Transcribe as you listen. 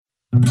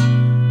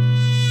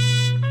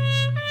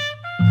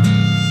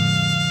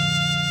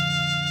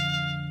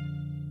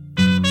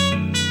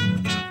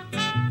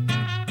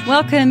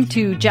Welcome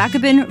to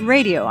Jacobin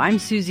Radio. I'm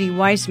Susie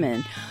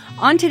Weissman.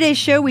 On today's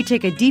show, we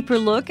take a deeper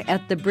look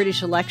at the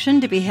British election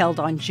to be held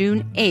on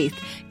June 8th.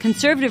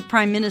 Conservative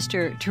Prime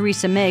Minister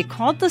Theresa May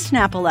called the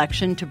snap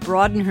election to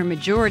broaden her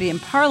majority in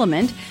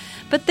Parliament,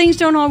 but things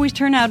don't always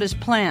turn out as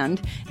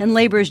planned, and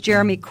Labour's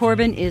Jeremy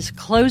Corbyn is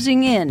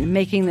closing in,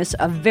 making this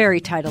a very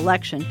tight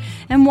election,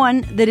 and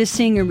one that is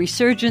seeing a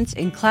resurgence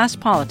in class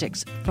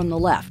politics from the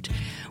left.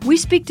 We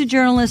speak to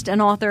journalist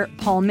and author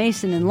Paul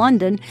Mason in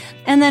London,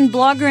 and then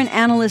blogger and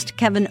analyst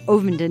Kevin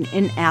Ovenden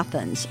in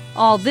Athens.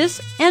 All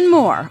this and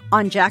more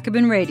on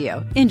Jacobin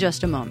Radio in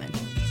just a moment.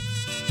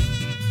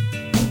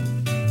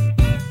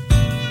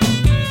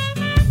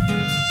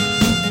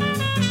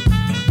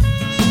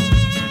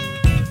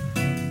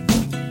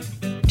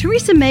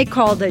 Theresa May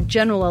called a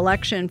general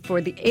election for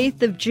the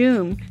 8th of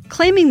June,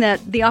 claiming that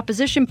the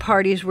opposition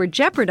parties were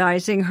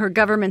jeopardizing her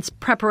government's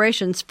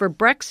preparations for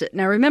Brexit.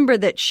 Now, remember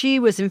that she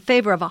was in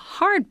favor of a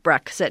hard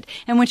Brexit,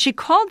 and when she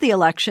called the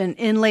election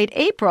in late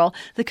April,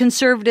 the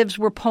Conservatives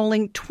were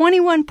polling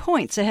 21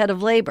 points ahead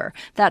of Labour.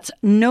 That's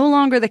no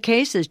longer the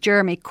case, as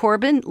Jeremy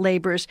Corbyn,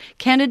 Labour's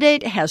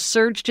candidate, has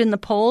surged in the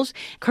polls.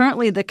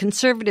 Currently, the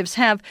Conservatives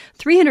have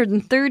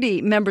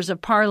 330 members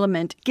of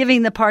Parliament,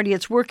 giving the party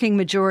its working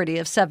majority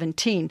of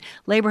 17.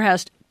 Labour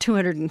has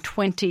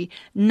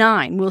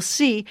 229. We'll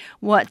see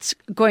what's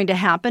going to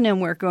happen,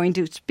 and we're going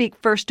to speak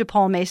first to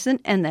Paul Mason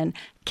and then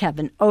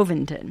Kevin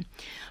Ovenden.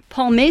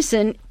 Paul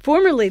Mason,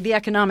 formerly the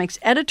economics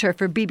editor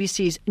for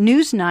BBC's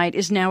Newsnight,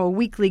 is now a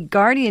weekly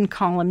Guardian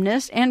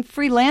columnist and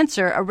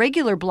freelancer, a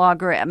regular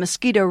blogger at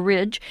Mosquito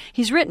Ridge.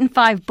 He's written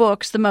 5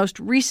 books. The most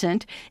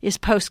recent is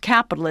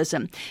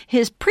Post-Capitalism.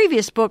 His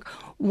previous book,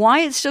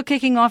 Why It's Still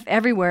Kicking Off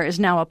Everywhere, is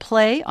now a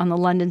play on the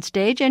London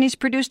stage, and he's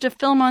produced a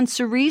film on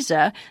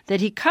Syriza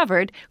that he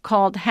covered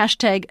called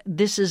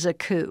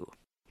 #ThisIsACoop.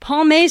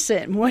 Paul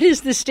Mason, what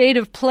is the state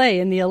of play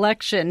in the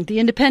election? The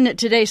Independent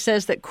today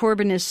says that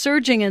Corbyn is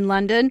surging in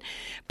London,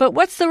 but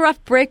what's the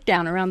rough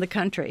breakdown around the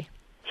country?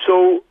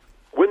 So,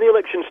 when the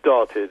election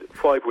started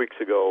 5 weeks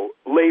ago,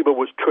 Labour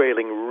was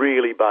trailing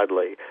really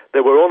badly.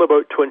 They were on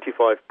about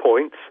 25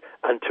 points,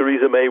 and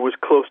Theresa May was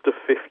close to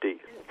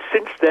 50.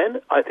 Since then,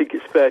 I think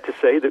it's fair to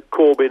say that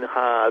Corbyn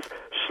has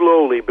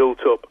slowly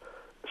built up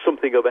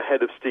something of a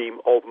head of steam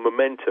of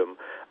momentum,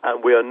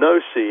 and we are now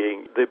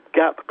seeing the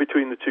gap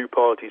between the two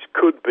parties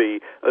could be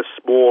as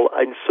small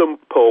in some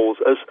polls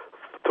as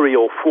 3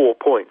 or 4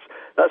 points.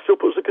 That still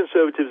puts the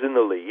Conservatives in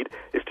the lead.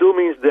 It still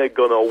means they're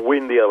going to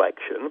win the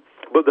election,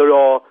 but there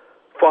are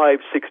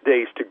 5-6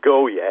 days to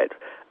go yet,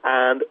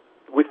 and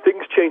with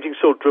things changing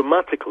so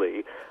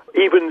dramatically,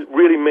 even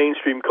really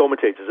mainstream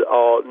commentators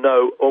are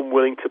now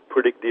unwilling to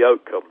predict the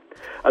outcome.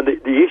 And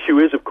the issue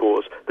is, of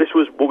course, this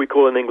was what we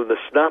call in England the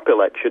snap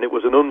election. It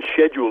was an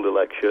unscheduled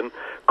election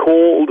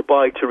called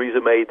by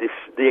Theresa May,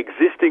 the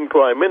existing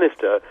Prime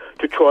Minister,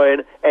 to try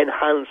and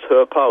enhance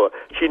her power.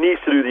 She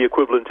needs to do the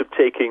equivalent of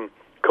taking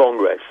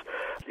Congress.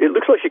 It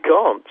looks like she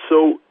can't.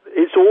 So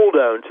it's all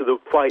down to the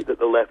fight that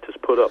the left has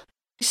put up.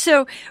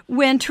 So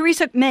when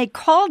Theresa May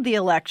called the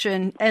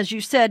election, as you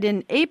said,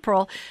 in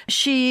April,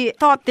 she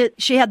thought that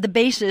she had the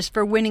basis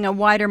for winning a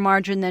wider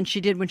margin than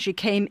she did when she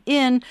came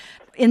in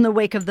the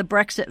wake of the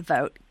Brexit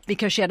vote,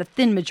 because she had a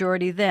thin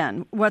majority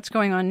then. What's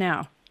going on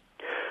now?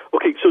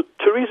 Okay, so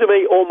Theresa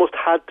May almost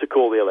had to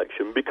call the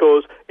election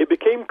because it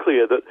became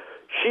clear that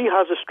she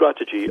has a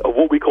strategy of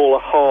what we call a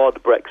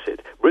hard Brexit.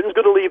 Britain's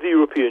going to leave the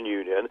European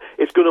Union.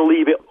 It's going to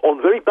leave it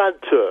on very bad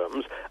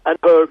terms. And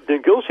her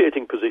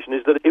negotiating position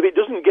is that if it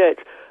doesn't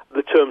get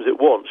the terms it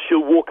wants,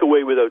 she'll walk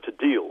away without a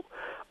deal.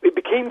 It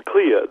became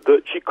clear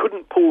that she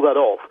couldn't pull that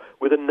off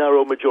with a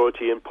narrow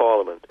majority in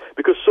Parliament,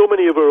 because so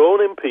many of her own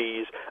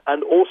MPs,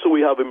 and also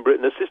we have in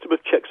Britain a system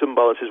of checks and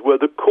balances where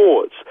the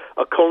courts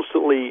are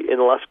constantly, in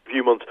the last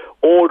few months,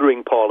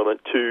 ordering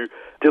Parliament to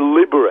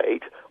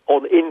deliberate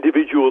on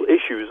individual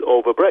issues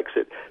over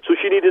Brexit. So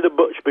she needed a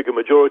much bigger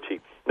majority.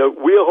 Now,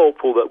 we're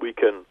hopeful that we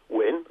can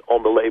win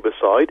on the Labour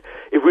side.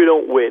 If we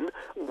don't win,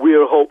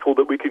 we're hopeful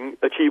that we can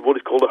achieve what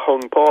is called a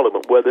hung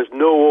parliament, where there's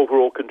no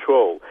overall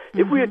control.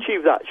 If we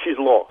achieve that, she's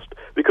lost,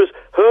 because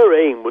her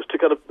aim was to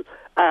kind of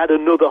add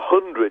another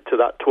 100 to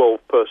that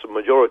 12-person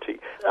majority.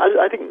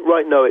 I think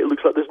right now it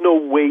looks like there's no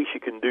way she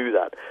can do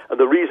that. And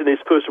the reason is,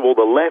 first of all,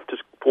 the left has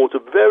fought a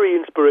very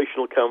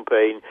inspirational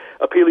campaign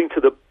appealing to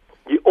the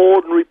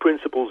ordinary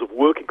principles of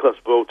working-class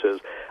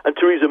voters, and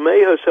Theresa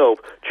May herself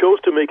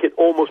chose to make it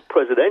almost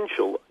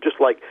presidential,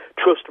 just like,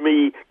 trust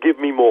me, give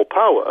me more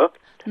power,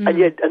 and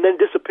then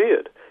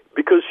disappeared,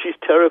 because she's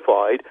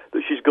terrified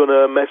that she's going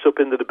to mess up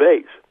in the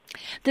debates.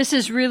 This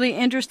is really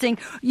interesting.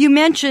 You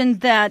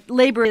mentioned that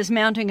Labour is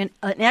mounting an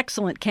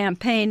excellent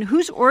campaign.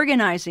 Who's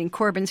organizing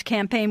Corbyn's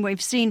campaign?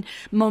 We've seen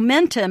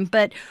momentum,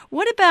 but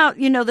what about,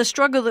 the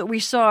struggle that we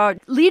saw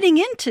leading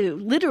into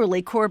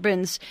literally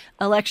Corbyn's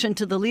election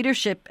to the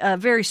leadership, a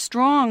very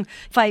strong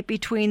fight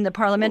between the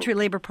Parliamentary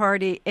Labour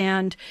Party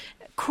and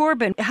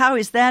Corbyn? How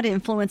is that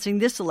influencing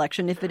this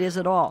election, if it is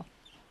at all?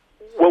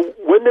 Well,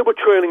 when when they were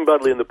trailing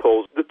badly in the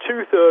polls, the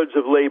two-thirds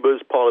of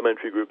Labour's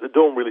parliamentary group that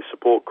don't really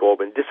support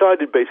Corbyn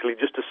decided basically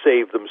just to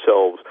save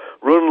themselves,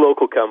 run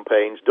local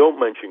campaigns, don't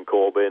mention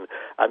Corbyn,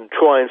 and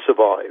try and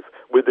survive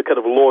with the kind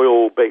of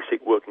loyal,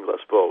 basic working-class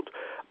vote.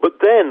 But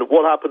then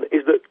what happened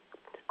is that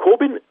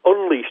Corbyn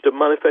unleashed a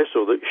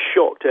manifesto that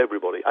shocked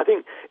everybody. I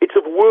think it's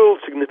of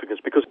world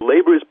significance because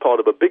Labour is part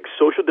of a big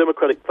social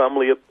democratic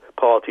family of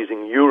parties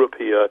in Europe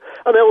here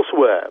and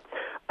elsewhere.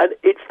 And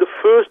it's the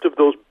first of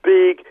those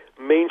big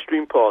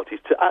mainstream parties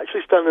to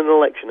actually stand in an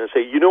election and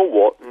say, you know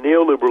what,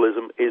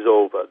 neoliberalism is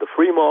over. The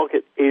free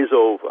market is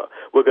over.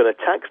 We're going to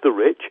tax the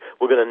rich,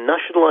 we're going to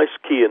nationalise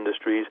key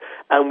industries,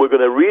 and we're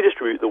going to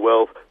redistribute the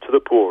wealth to the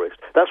poorest.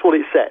 That's what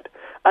it said.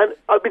 And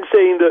I've been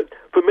saying that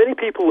for many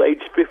people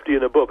aged 50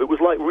 and above, it was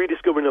like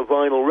rediscovering a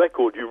vinyl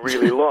record you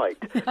really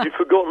liked. You'd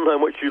forgotten how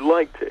much you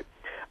liked it.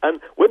 And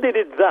when they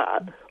did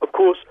that, of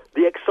course,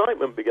 the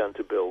excitement began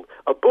to build,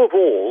 above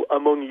all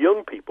among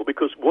young people,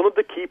 because one of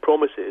the key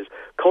promises,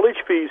 college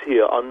fees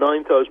here are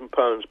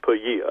 £9,000 per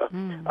year.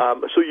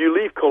 So you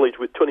leave college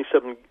with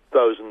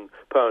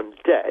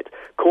 £27,000 debt.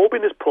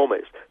 Corbyn has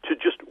promised to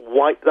just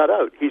wipe that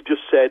out. He's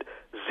just said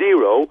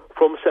 0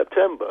 from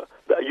September.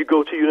 That you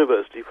go to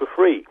university for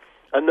free.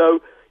 And now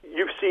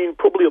you've seen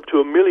probably up to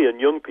 1 million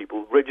young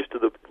people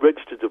registered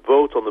to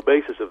vote on the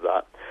basis of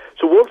that.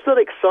 So once that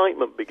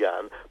excitement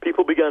began,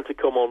 people began to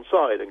come on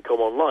side and come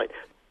online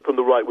from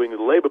the right wing of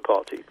the Labour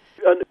Party.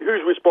 And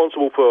who's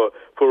responsible for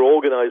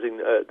organising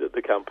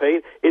the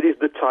campaign? It is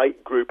the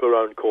tight group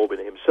around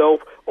Corbyn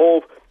himself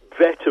of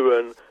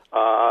veteran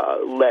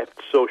left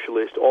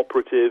socialist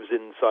operatives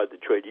inside the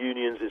trade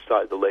unions,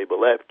 inside the Labour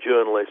left,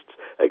 journalists,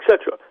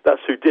 etc.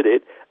 That's who did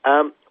it.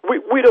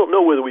 We don't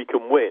know whether we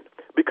can win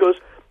because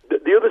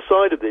the other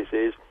side of this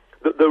is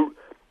that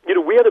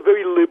we had a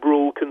very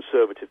liberal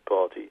conservative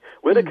party.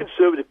 We had a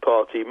conservative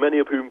party, many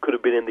of whom could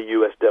have been in the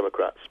US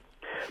Democrats.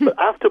 But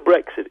after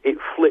Brexit, it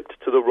flipped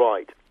to the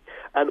right.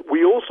 And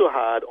we also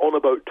had, on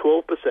about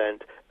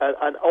 12%,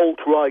 an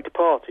alt-right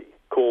party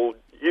called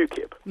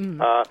UKIP,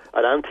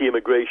 an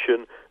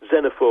anti-immigration,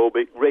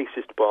 xenophobic,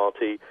 racist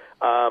party,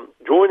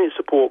 drawing in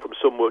support from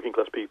some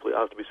working-class people, it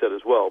has to be said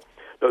as well.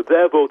 Now,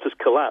 their vote has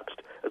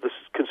collapsed. As the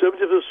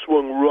Conservatives have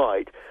swung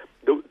right,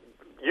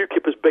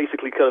 UKIP has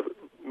basically kind of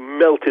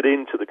melted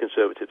into the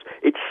Conservatives.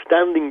 It's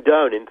standing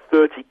down in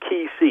 30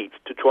 key seats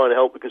to try and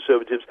help the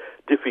Conservatives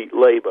defeat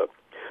Labour.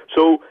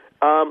 So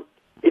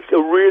it's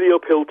a really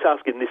uphill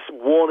task in this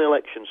one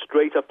election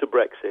straight after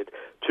Brexit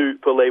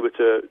for Labour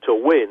to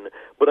win.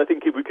 But I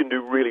think if we can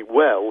do really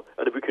well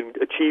and if we can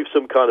achieve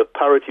some kind of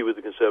parity with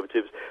the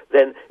Conservatives,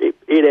 then it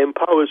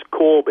empowers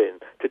Corbyn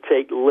to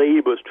take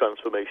Labour's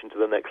transformation to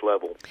the next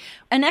level.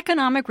 An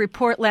economic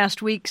report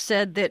last week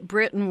said that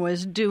Britain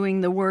was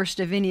doing the worst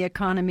of any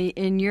economy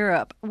in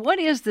Europe. What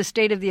is the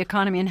state of the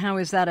economy and how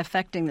is that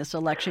affecting this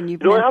election?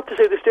 I have to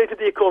say the state of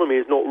the economy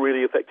is not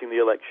really affecting the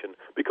election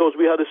because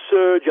we had a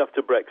surge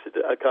after Brexit,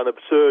 a kind of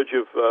surge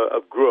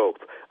of growth,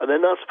 and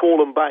then that's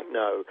fallen back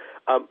now.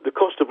 The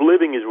cost of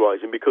living is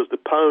rising because the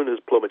pound has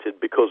plummeted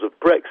because of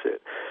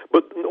Brexit.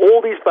 But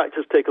all these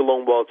factors take a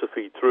long while to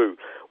feed through.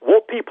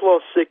 What people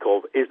are sick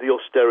of is the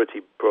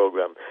austerity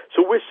program.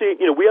 So we're seeing,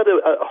 we had a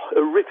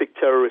horrific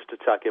terrorist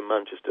attack in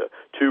Manchester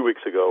 2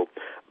 weeks ago.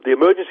 The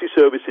emergency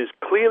services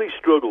clearly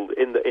struggled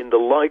in the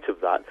light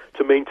of that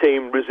to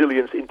maintain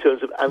resilience in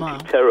terms of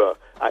anti-terror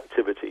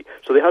activity.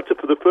 So they had to,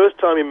 for the first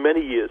time in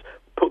many years,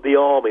 put the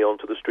army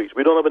onto the streets.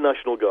 We don't have a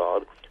National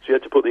Guard, so you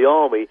had to put the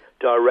army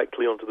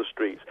directly onto the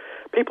streets.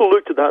 People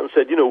looked at that and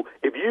said,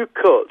 if you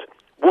cut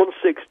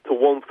 1/6 to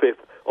 1/5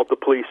 of the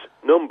police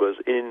numbers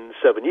in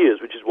 7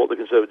 years, which is what the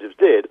Conservatives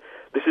did,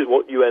 this is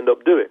what you end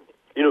up doing.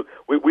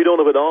 We don't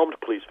have an armed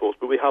police force,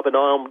 but we have an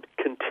armed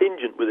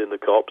contingent within the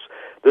cops.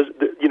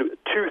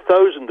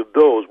 2,000 of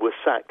those were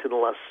sacked in the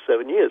last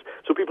 7 years.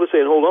 So people are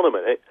saying, hold on a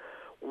minute,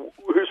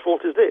 whose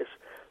fault is this?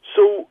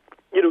 So,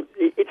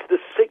 it's the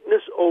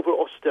sickness over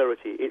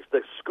austerity. It's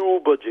the school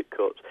budget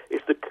cuts.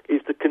 It's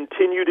the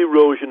continued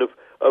erosion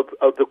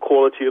of the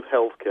quality of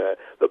healthcare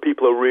that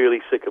people are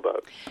really sick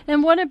about.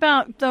 And what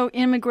about, though,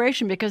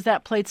 immigration? Because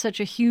that played such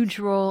a huge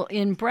role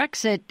in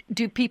Brexit.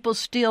 Do people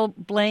still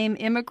blame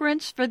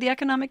immigrants for the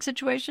economic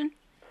situation?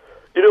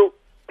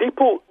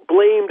 People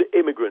blamed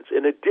immigrants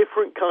in a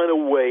different kind of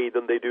way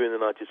than they do in the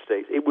United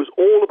States. It was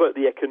all about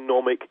the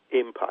economic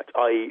impact,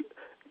 i.e.,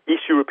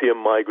 East European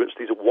migrants,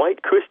 these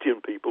white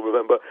Christian people,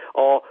 remember,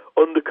 are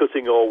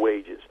undercutting our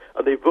wages.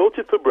 And they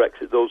voted for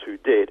Brexit, those who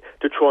did,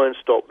 to try and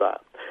stop that.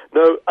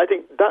 Now, I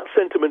think that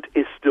sentiment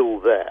is still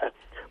there,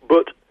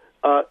 but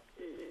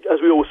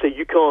as we always say,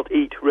 you can't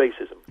eat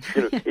racism.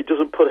 It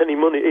doesn't put any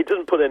money. It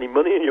doesn't put any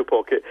money in your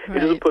pocket. Right.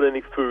 It doesn't put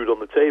any food on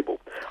the table.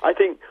 I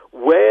think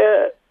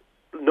where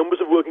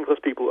numbers of working class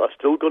people are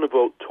still going to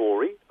vote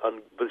Tory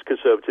and the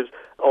Conservatives,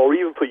 or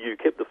even for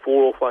UKIP, the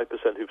 4 or 5%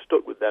 who've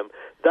stuck with them,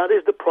 that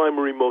is the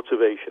primary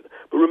motivation.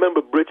 But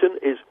remember, Britain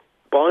is,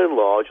 by and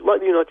large, like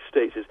the United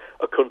States, is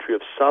a country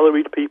of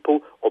salaried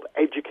people, of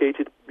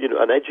educated,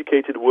 an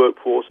educated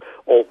workforce,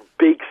 of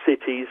big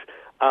cities,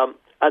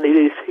 And it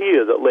is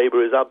here that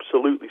Labour is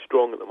absolutely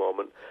strong at the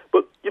moment.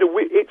 But,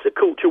 it's a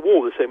culture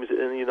war, the same as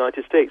in the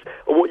United States.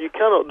 And what you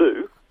cannot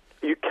do,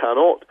 you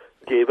cannot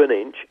give an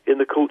inch in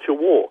the culture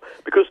war.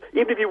 Because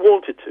even if you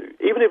wanted to,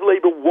 even if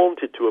Labour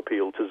wanted to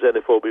appeal to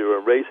xenophobia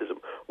and racism,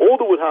 all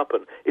that would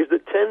happen is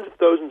that tens of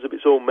thousands of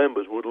its own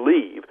members would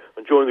leave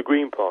and join the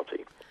Green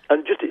Party.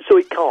 And so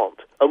it can't.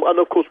 And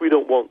of course we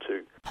don't want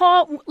to.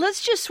 Paul,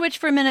 let's just switch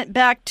for a minute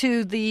back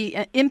to the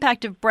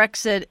impact of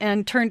Brexit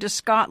and turn to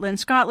Scotland.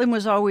 Scotland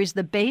was always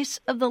the base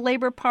of the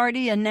Labour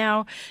Party, and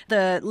now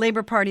the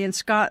Labour Party in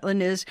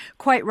Scotland is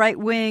quite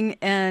right-wing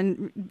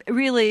and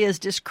really is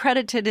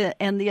discredited,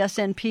 and the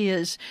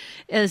SNP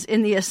is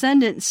in the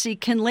ascendancy.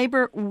 Can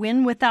Labour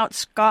win without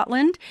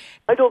Scotland?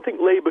 I don't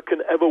think Labour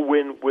can ever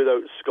win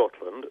without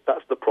Scotland.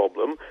 That's the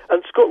problem.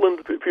 And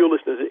Scotland, for your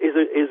listeners,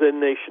 is a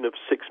nation of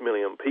 6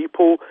 million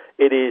people.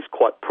 It is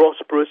quite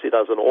prosperous. It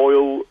has an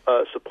oil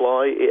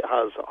supply. It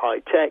has high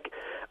tech.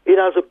 It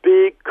has a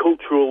big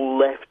cultural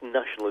left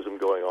nationalism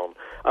going on.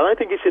 And I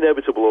think it's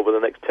inevitable over the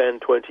next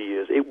 10, 20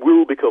 years. It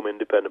will become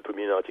independent from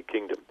the United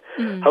Kingdom.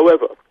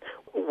 However,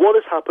 what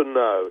has happened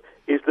now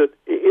is that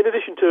in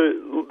addition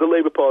to the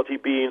Labour Party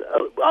being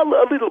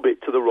a little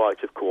bit to the right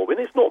of Corbyn,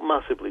 it's not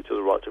massively to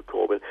the right of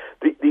Corbyn,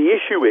 the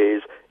issue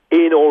is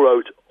in or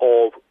out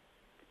of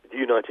the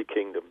United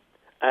Kingdom.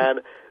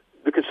 And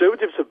the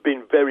Conservatives have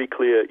been very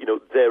clear,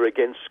 they're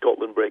against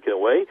Scotland breaking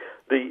away.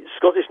 The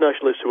Scottish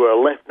Nationalists, who are a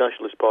left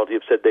nationalist party,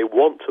 have said they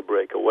want to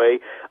break away.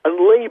 And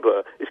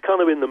Labour is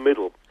kind of in the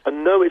middle.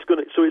 And now it's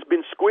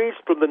been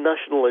squeezed from the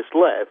nationalist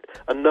left,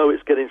 and now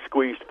it's getting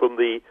squeezed from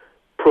the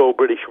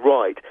pro-British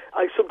right.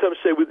 I sometimes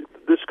say with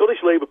the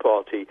Scottish Labour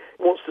Party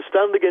wants to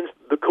stand against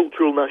the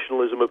cultural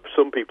nationalism of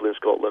some people in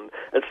Scotland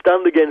and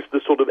stand against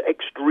the sort of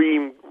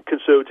extreme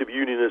conservative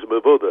unionism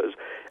of others,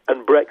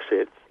 and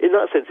Brexit. In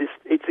that sense,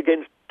 it's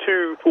against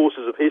two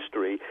forces of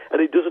history, and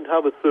it doesn't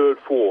have a third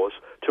force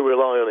to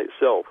rely on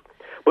itself.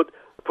 But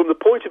from the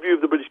point of view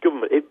of the British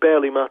government, it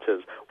barely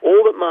matters.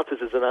 All that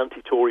matters is an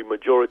anti-Tory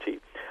majority.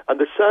 And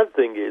the sad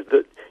thing is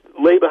that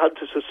Labour had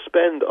to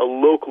suspend a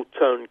local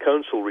town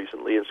council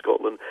recently in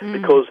Scotland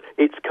because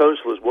its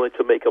councillors wanted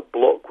to make a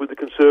block with the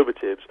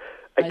Conservatives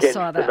against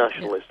the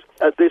Nationalists.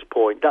 Yeah. At this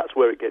point, that's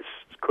where it gets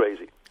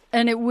crazy.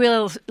 And it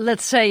will,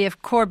 let's say,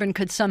 if Corbyn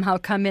could somehow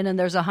come in and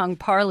there's a hung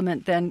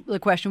parliament, then the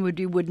question would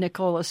be, would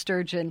Nicola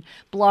Sturgeon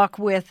block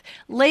with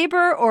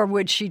Labour, or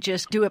would she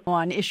just do it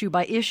on issue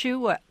by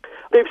issue?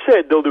 They've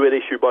said they'll do it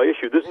issue by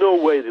issue. There's no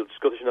way that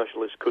Scottish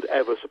Nationalists could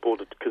ever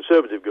support a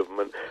Conservative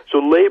government. So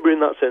Labour,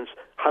 in that sense,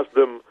 has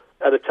them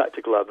at a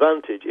tactical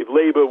advantage. If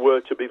Labour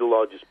were to be the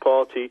largest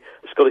party,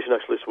 the Scottish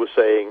Nationalists were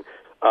saying,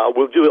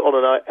 we'll do it on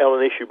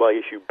an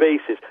issue-by-issue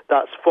basis,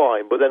 that's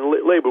fine, but then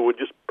Labour would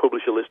just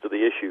publish a list of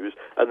the issues,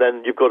 and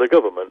then you've got a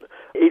government.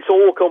 It's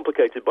all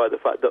complicated by the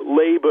fact that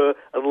Labour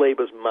and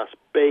Labour's mass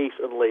base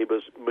and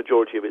Labour's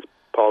majority of its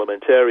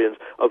parliamentarians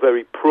are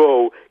very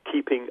pro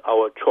keeping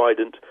our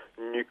trident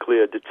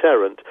nuclear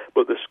deterrent,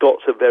 but the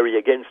Scots are very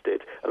against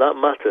it, and that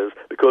matters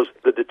because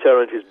the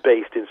deterrent is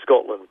based in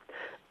Scotland.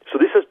 So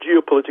this has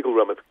geopolitical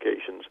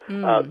ramifications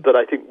that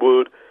I think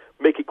would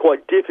make it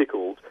quite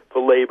difficult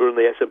for Labour and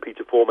the SNP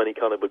to form any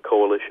kind of a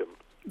coalition.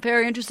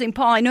 Very interesting.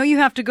 Paul, I know you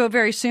have to go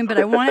very soon, but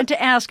I wanted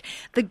to ask,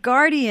 The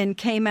Guardian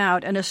came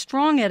out in a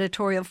strong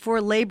editorial for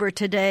Labour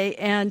today,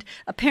 and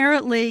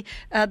apparently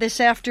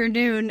this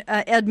afternoon,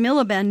 Ed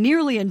Miliband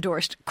nearly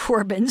endorsed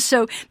Corbyn.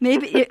 So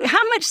maybe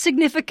how much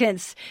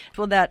significance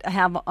will that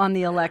have on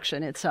the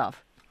election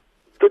itself?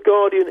 The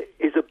Guardian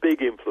is a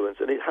big influence,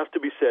 and it has to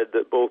be said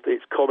that both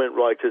its comment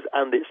writers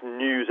and its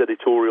news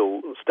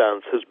editorial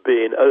stance has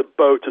been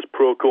about as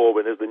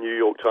pro-Corbyn as the New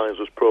York Times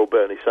was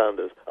pro-Bernie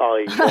Sanders,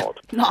 i.e.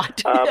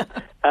 not.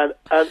 And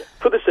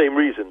for the same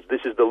reasons.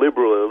 This is the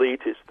liberal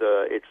elite,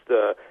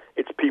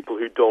 it's people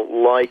who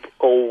don't like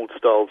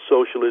old-style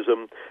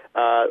socialism.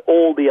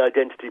 All the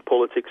identity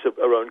politics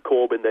around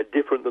Corbyn, they're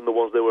different than the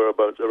ones they were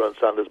around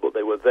Sanders, but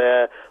they were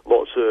there.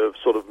 Lots of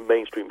sort of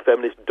mainstream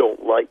feminists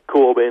don't like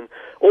Corbyn,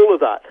 all of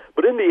that.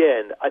 But in the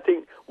end, I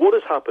think what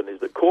has happened is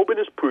that Corbyn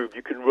has proved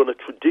you can run a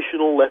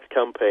traditional left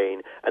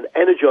campaign and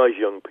energise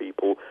young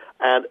people,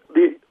 and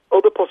the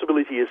other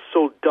possibility is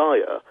so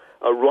dire,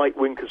 a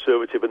right-wing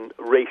conservative and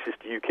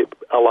racist UKIP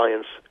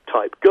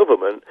alliance-type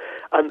government,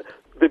 and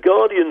The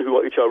Guardian,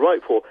 which I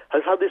write for,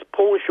 has had this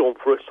penchant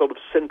for a sort of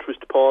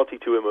centrist party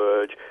to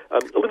emerge, a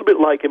little bit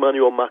like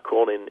Emmanuel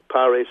Macron in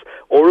Paris,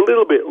 or a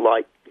little bit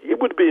like, it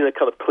would be in a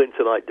kind of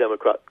Clintonite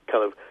Democrat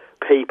kind of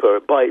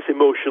paper by its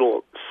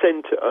emotional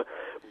centre,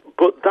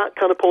 but that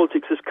kind of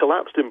politics has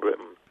collapsed in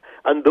Britain.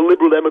 And the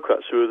Liberal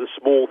Democrats, who are the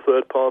small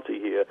third party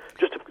here,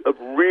 just have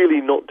really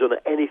not done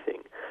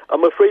anything.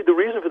 I'm afraid the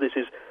reason for this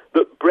is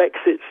that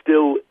Brexit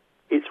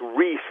it's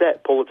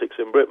reset politics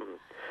in Britain.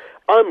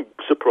 I'm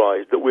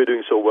surprised that we're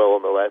doing so well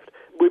on the left.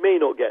 We may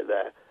not get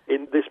there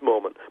in this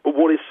moment, but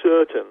what is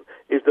certain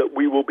is that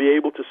we will be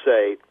able to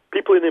say,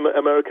 people in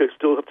America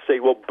still have to say,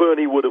 well,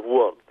 Bernie would have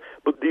won.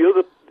 But the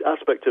other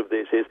aspect of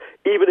this is,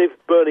 even if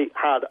Bernie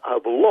had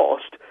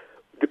lost,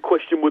 the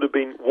question would have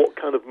been, what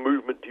kind of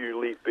movement do you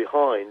leave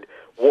behind?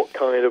 What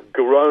kind of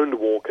ground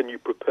war can you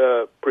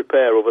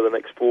prepare over the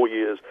next 4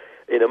 years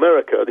in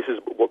America? This is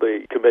what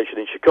the convention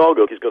in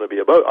Chicago is going to be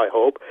about, I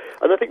hope.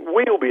 And I think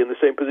we'll be in the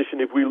same position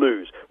if we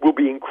lose. We'll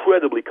be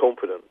incredibly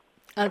confident.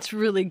 That's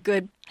really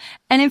good.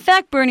 And in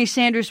fact, Bernie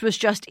Sanders was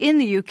just in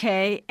the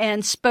UK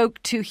and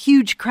spoke to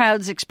huge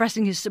crowds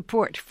expressing his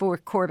support for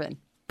Corbyn.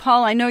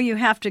 Paul, I know you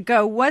have to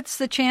go. What's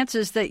the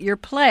chances that your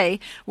play,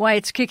 why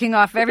it's kicking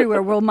off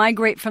everywhere, will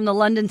migrate from the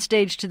London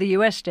stage to the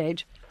US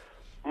stage?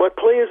 My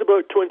play is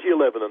about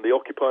 2011 and the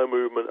Occupy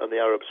movement and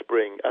the Arab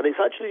Spring, and it's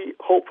actually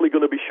hopefully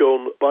going to be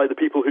shown by the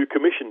people who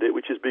commissioned it,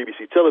 which is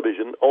BBC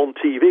Television, on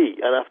TV.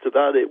 And after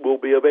that, it will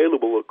be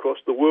available across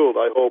the world,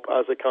 I hope,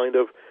 as a kind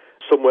of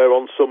somewhere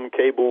on some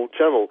cable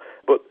channel.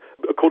 But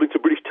according to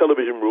British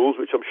television rules,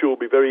 which I'm sure will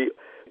be very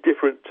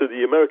different to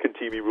the American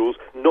TV rules,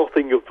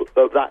 nothing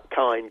of that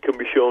kind can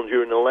be shown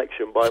during an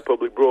election by a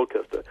public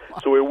broadcaster.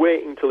 So we're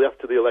waiting till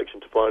after the election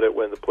to find out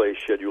when the play is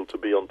scheduled to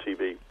be on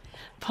TV.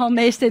 Paul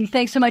Mason,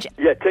 thanks so much.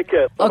 Yeah, take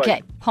care. Bye-bye.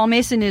 Okay, Paul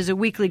Mason is a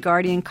Weekly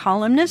Guardian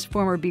columnist,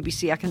 former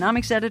BBC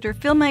economics editor,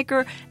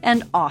 filmmaker,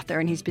 and author,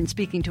 and he's been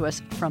speaking to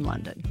us from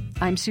London.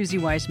 I'm Susie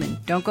Wiseman.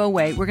 Don't go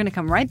away. We're going to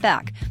come right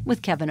back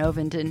with Kevin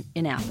Ovington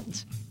in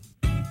Athens.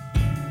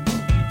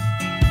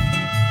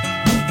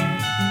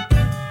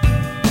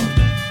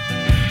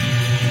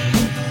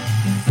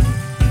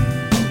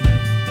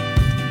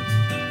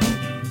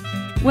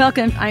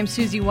 Welcome. I'm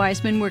Susie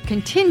Wiseman. We're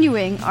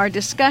continuing our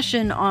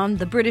discussion on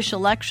the British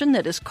election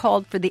that is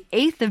called for the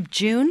 8th of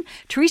June.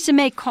 Theresa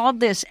May called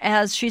this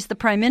as she's the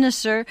Prime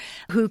Minister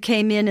who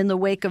came in the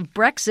wake of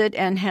Brexit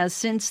and has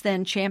since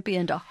then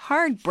championed a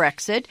hard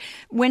Brexit.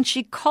 When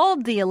she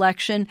called the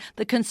election,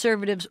 the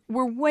Conservatives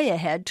were way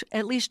ahead,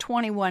 at least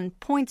 21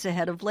 points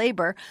ahead of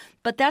Labour.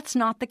 But that's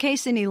not the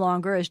case any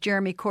longer, as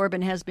Jeremy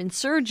Corbyn has been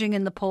surging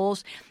in the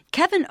polls.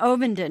 Kevin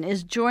Ovington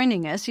is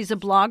joining us. He's a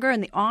blogger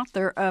and the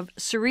author of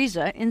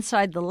Syriza,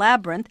 Inside the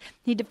Labyrinth.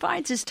 He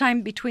divides his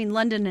time between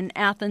London and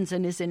Athens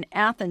and is in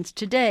Athens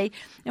today.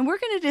 And we're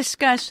going to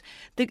discuss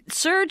the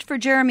surge for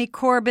Jeremy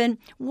Corbyn,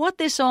 what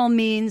this all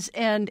means,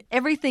 and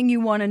everything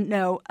you want to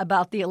know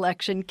about the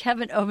election.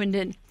 Kevin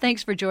Ovington,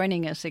 thanks for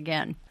joining us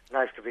again.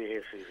 Nice to be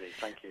here, Susie.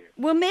 Thank you.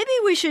 Well, maybe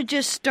we should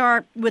just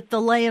start with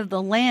the lay of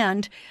the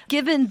land,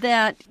 given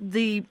that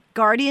the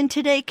Guardian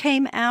today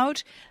came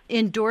out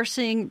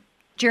endorsing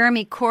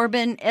Jeremy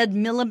Corbyn. Ed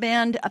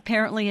Miliband,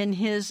 apparently in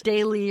his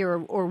daily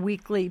or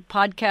weekly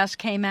podcast,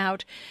 came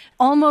out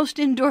almost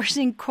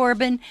endorsing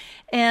Corbyn.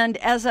 And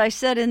as I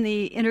said in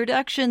the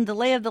introduction, the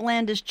lay of the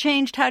land has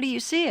changed. How do you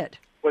see it?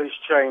 Well, it's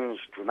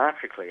changed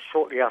dramatically.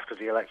 Shortly after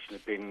the election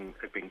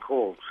had been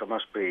called, so it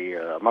must be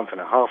a month and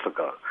a half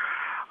ago.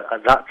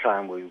 At that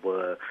time, we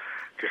were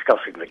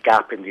discussing the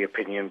gap in the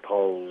opinion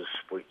polls,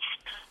 which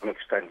to some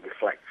extent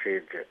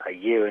reflected a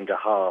year and a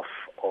half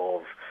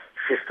of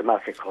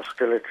systematic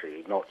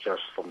hostility, not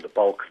just from the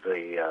bulk of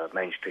the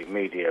mainstream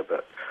media,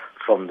 but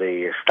from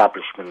the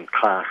establishment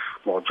class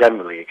more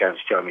generally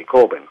against Jeremy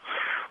Corbyn.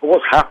 Well,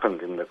 what's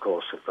happened in the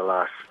course of the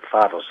last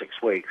 5 or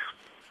 6 weeks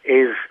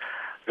is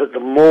that the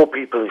more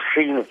people have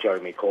seen of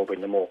Jeremy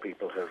Corbyn, the more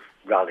people have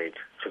rallied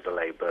to the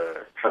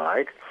Labour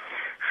side.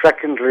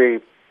 Secondly,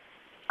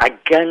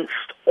 against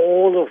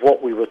all of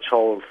what we were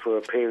told for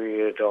a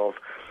period of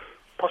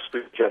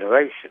possibly a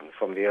generation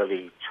from the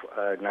early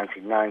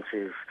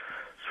 1990s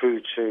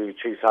through to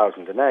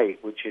 2008,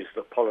 which is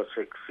that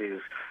politics is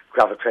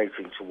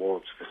gravitating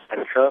towards the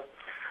centre,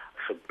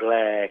 so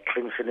Blair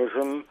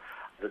Clintonism,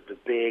 that the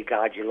big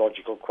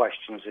ideological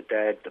questions are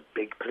dead, the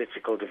big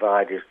political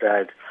divide is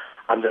dead,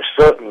 and that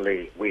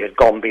certainly we had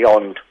gone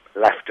beyond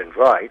left and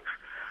right.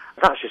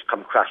 That's just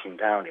come crashing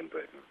down in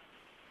Britain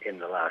in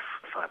the last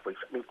 5 weeks.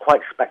 I mean,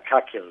 quite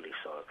spectacularly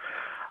so.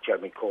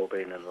 Jeremy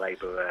Corbyn and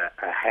Labour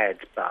are ahead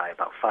by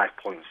about 5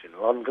 points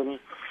in London.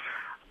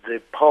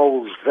 The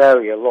polls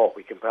vary a lot.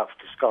 We can perhaps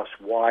discuss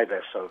why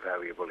they're so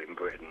variable in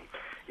Britain,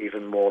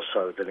 even more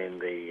so than in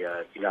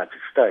the United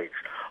States.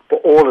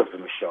 But all of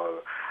them show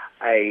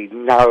a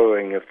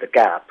narrowing of the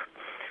gap,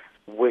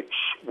 which,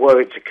 were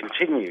it to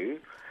continue,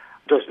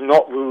 does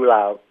not rule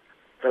out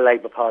the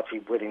Labour Party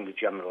winning the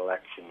general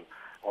election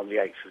on the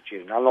 8th of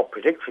June. I'm not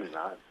predicting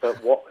that,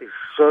 but what is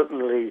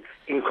certainly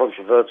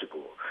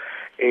incontrovertible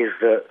is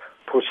that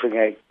putting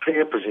a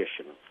clear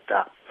position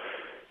that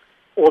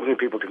ordinary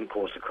people didn't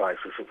cause the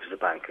crisis, it was the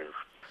bankers.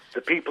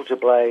 The people to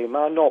blame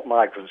are not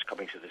migrants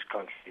coming to this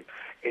country.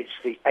 It's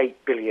the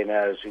 8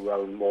 billionaires who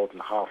own more than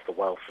half the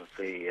wealth of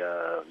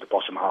the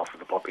bottom half of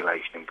the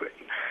population in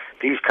Britain.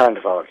 These kind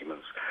of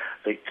arguments,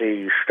 that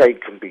the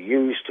state can be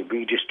used to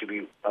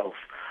redistribute wealth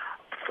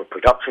for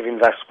productive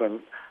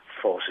investment,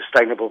 for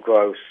sustainable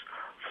growth,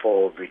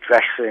 for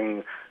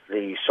redressing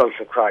the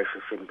social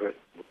crisis in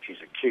Britain, which is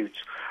acute,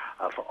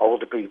 for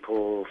older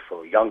people,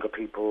 for younger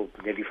people,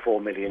 nearly 4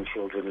 million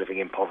children living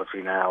in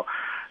poverty now,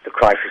 the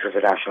crisis of the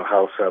National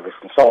Health Service,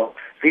 and so on.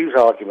 These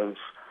arguments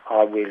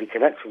are really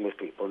connecting with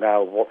people.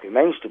 Now, what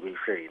remains to be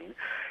seen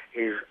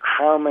is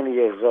how many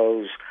of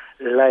those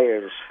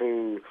layers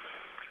who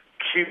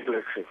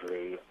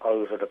cumulatively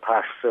over the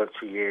past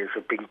 30 years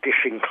have been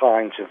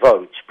disinclined to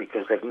vote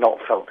because they've not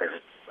felt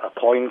there's a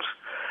point,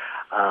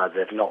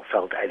 they've not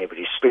felt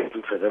anybody's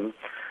speaking for them.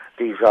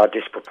 These are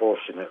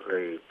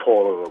disproportionately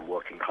poorer and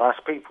working class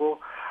people,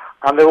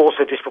 and they're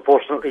also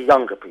disproportionately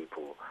younger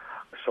people.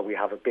 So we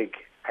have a big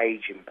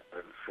age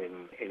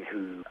imbalance in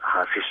who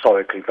has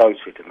historically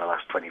voted in the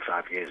last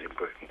 25 years in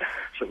Britain.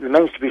 So it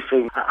remains to be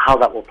seen how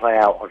that will play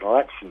out on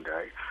election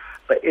day.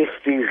 But if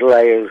these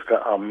layers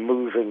that are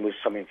moving with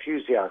some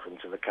enthusiasm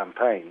to the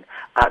campaign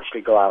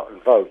actually go out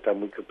and vote,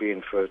 then we could be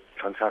in for a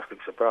fantastic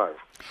surprise.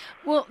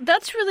 Well,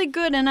 that's really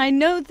good. And I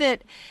know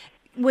that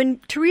when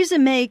Theresa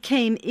May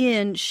came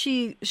in,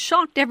 she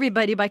shocked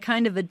everybody by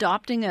kind of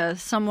adopting a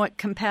somewhat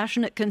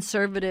compassionate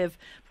conservative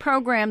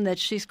program that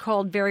she's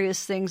called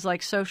various things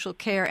like social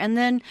care. And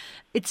then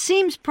it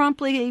seems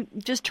promptly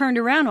just turned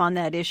around on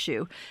that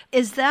issue.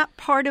 Is that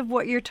part of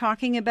what you're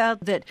talking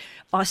about, that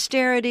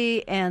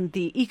austerity and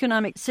the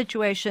economic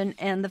situation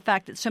and the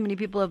fact that so many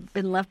people have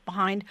been left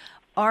behind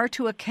are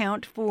to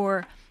account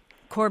for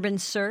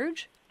Corbyn's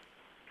surge?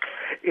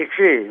 It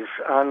is,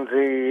 and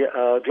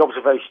the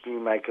observation you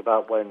make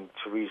about when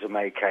Theresa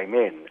May came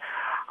in,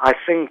 I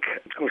think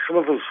some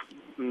of us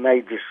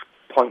made this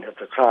point at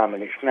the time,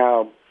 and it's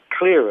now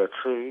clearer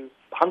to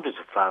hundreds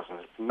of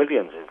thousands,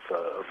 millions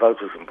of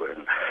voters in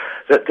Britain,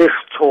 that this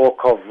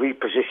talk of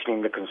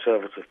repositioning the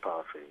Conservative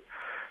Party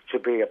to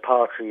be a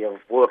party of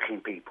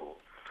working people,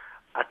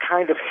 a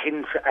kind of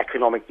hint at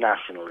economic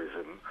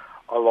nationalism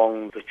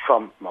along the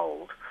Trump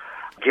mould,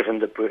 given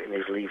that Britain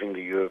is leaving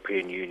the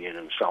European Union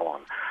and so on.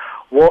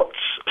 What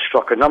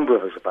struck a number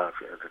of us about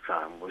it at the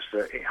time was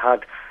that it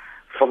had,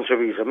 from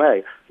Theresa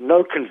May,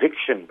 no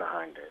conviction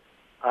behind it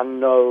and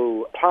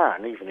no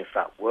plan, even if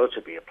that were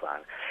to be a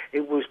plan.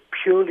 It was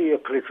purely a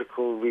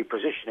political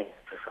repositioning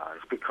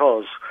exercise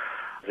because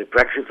the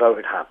Brexit vote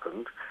had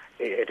happened.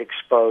 It had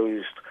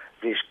exposed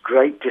this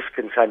great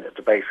discontent at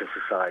the base of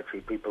society,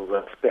 people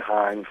left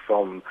behind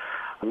from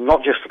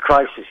not just the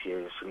crisis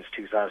years since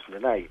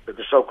 2008, but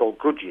the so-called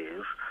good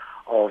years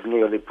of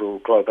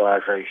neoliberal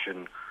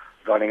globalization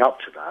running up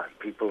to that,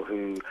 people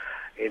who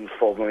in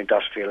former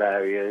industrial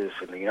areas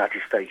in the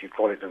United States, you'd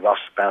call it the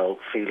Rust Belt,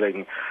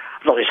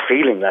 not just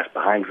feeling left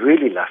behind,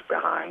 really left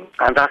behind.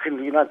 And that in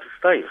the United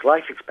States,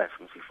 life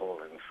expectancy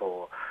falling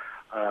for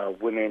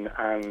women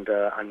and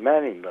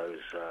men in those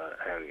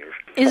areas.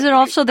 Is it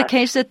also the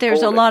case that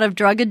there's a lot of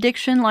drug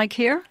addiction like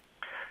here?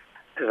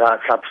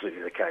 That's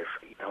absolutely the case.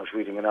 I was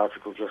reading an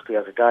article just the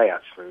other day,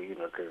 actually,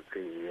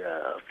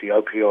 the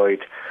opioid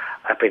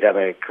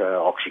epidemic,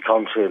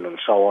 OxyContin and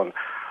so on.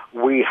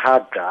 We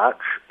had that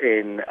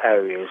in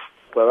areas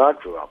where I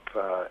grew up,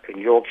 in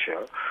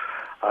Yorkshire,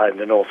 in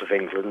the north of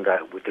England,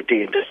 with the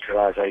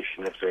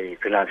deindustrialisation of the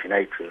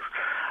 1980s,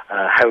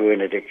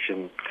 heroin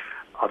addiction,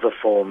 other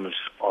forms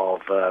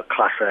of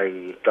Class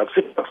A drugs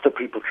that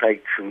people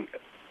take to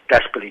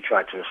desperately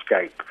try to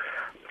escape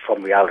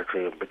from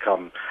reality and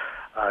become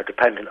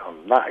dependent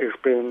on. That has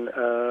been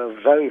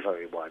very,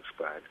 very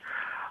widespread.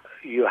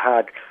 You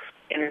had,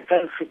 in a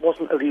sense, it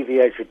wasn't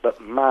alleviated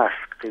but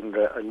masked in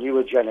that a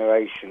newer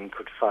generation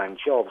could find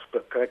jobs,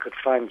 but they could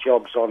find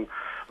jobs on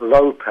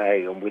low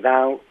pay and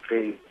without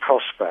the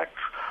prospect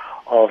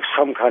of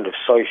some kind of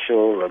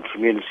social and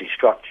community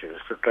structures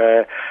that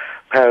their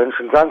parents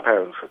and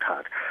grandparents had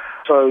had.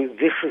 So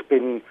this has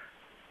been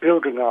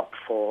building up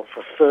for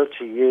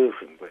 30 years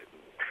in Britain.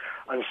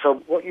 And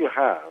so what you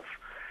have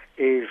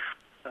is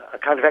a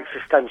kind of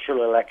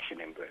existential election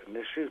in Britain.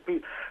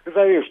 The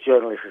various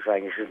journalists are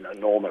saying this isn't a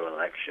normal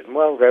election.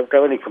 Well, they're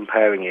only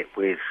comparing it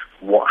with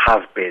what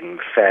have been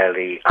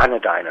fairly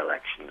anodyne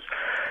elections.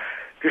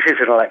 This is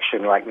an election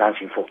like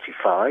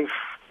 1945,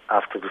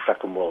 after the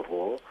Second World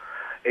War.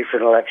 It's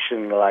an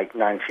election like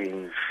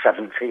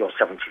 1970 or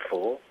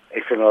 74.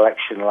 It's an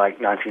election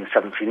like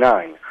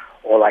 1979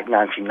 or like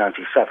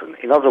 1997.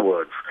 In other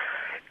words,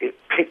 it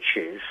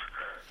pitches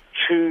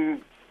two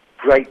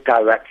great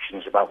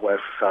directions about where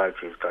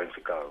society is going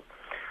to go.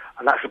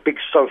 And that's a big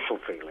social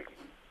feeling.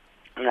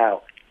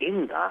 Now,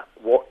 in that,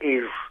 what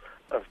is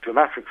of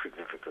dramatic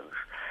significance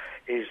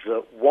is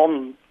that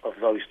one of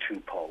those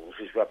two poles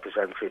is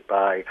represented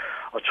by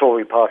a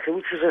Tory party,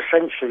 which is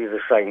essentially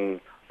the same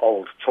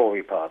old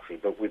Tory party,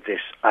 but with this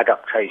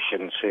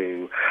adaptation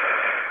to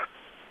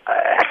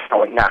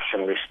economic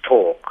nationalist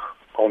talk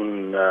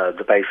on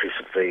the basis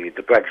of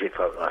the Brexit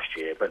vote last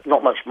year, but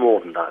not much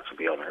more than that, to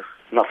be honest.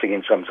 Nothing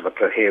in terms of a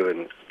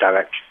coherent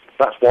direction.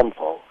 That's one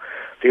pole.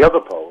 The other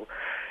pole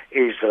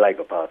is the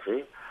Labour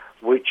Party,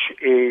 which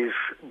is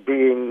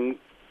being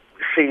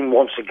seen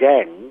once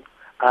again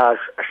as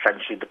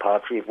essentially the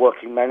party of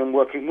working men and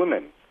working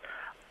women.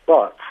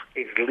 But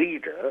its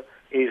leader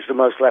is the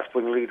most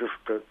left-wing leader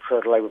that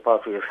the Labour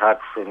Party has had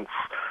since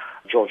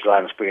George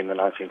Lansbury in the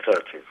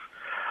 1930s.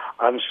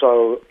 And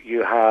so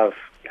you have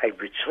a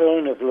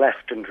return of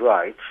left and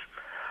right,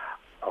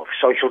 of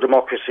social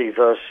democracy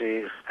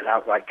versus an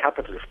outright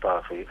capitalist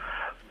party.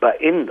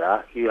 But in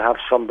that, you have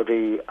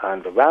somebody,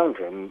 and around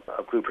him,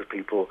 a group of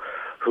people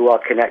who are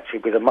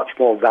connected with a much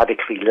more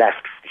radically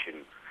left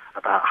vision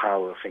about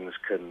how things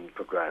can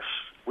progress,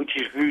 which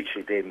is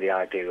rooted in the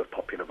idea of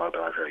popular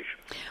mobilization.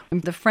 In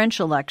the French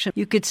election,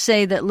 you could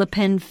say that Le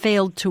Pen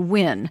failed to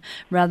win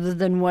rather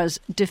than was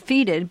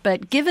defeated.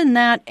 But given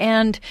that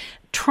and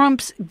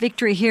Trump's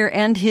victory here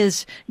and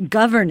his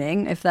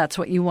governing, if that's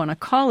what you want to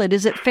call it,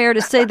 is it fair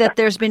to say that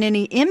there's been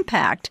any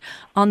impact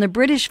on the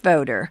British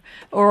voter,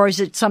 or is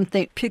it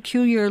something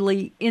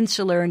peculiarly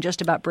insular and just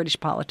about British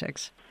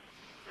politics?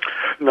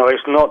 No,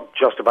 it's not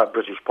just about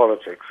British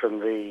politics,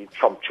 and the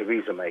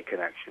Trump-Theresa May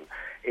connection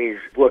is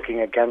working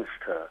against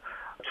her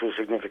to a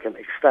significant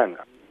extent.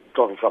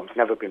 Donald Trump's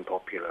never been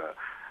popular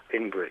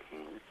in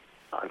Britain,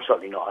 and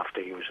certainly not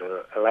after he was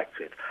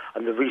elected.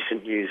 And the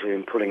recent news of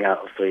him pulling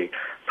out of the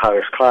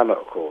Paris Climate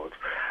Accord,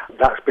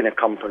 that's been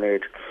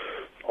accompanied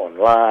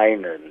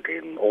online and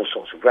in all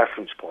sorts of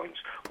reference points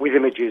with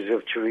images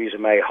of Theresa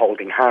May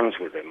holding hands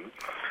with him,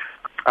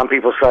 and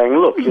people saying,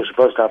 look, you're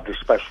supposed to have this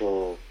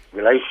special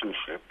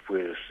relationship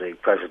with the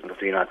President of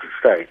the United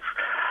States,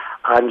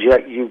 and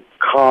yet you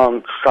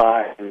can't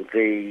sign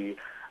the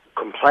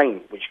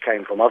complaint which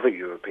came from other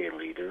European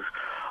leaders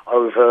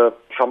over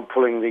Trump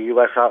pulling the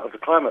US out of the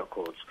climate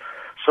accords.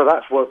 So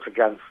that's worked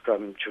against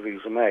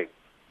Theresa May.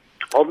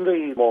 On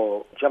the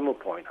more general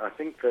point, I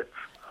think that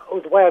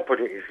the way I put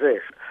it is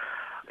this.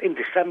 In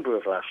December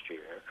of last year,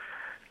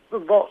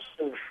 lots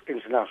of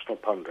international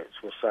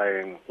pundits were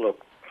saying,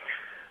 look,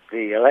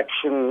 the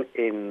election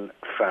in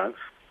France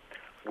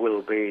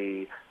will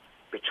be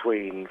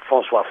between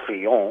François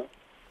Fillon,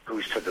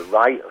 who's to the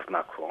right of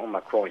Macron.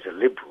 Macron is a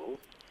liberal,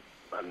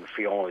 and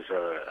Fillon is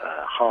a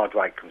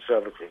hard-right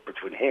conservative,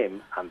 between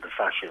him and the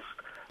fascist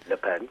Le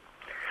Pen.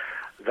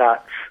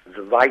 That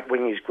the right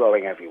wing is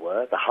growing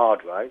everywhere, the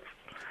hard right.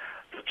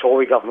 The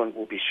Tory government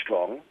will be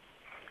strong.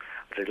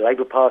 The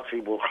Labour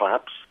Party will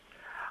collapse.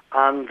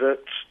 And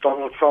that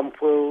Donald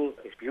Trump will,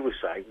 as you would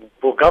say,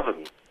 will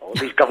govern, or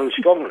at least govern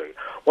strongly.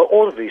 Well,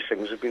 all of these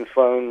things have been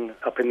thrown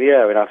up in the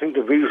air, and I think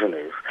the reason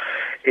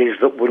is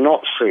that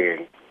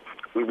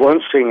we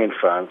weren't seeing in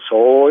France,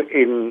 or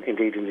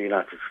indeed in the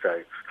United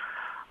States,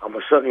 and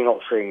we're certainly not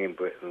seeing in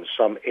Britain,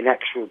 some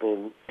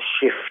inexorable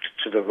shift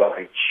to the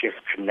right, shift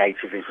to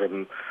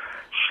nativism,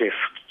 shift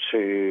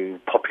to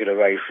popular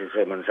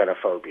racism and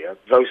xenophobia.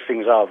 Those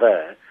things are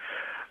there,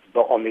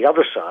 but on the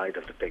other side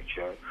of the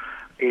picture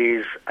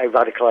is a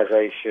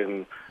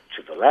radicalization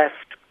to the left,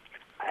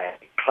 a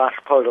class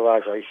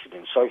polarization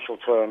in social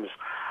terms,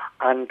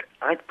 and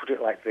I'd put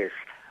it like this: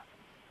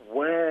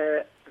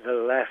 where the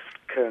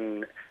left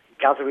can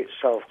gather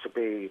itself to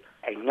be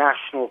a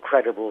national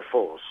credible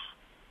force,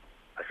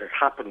 as has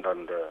happened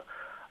under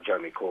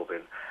Jeremy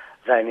Corbyn,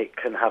 then it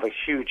can have a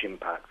huge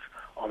impact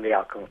on the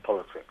outcome of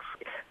politics.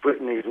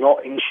 Britain is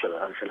not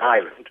insular, it's an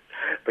island,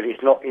 but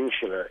it's not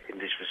insular in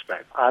this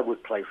respect. I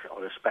would place it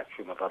on a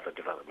spectrum of other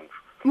developments.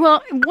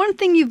 Well, one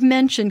thing you've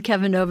mentioned,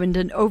 Kevin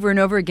Ovenden, over and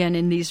over again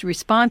in these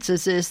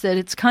responses is that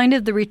it's kind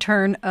of the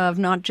return of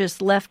not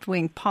just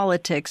left-wing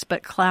politics,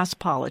 but class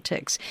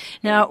politics.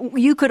 Now,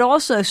 you could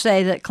also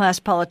say that class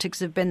politics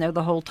have been there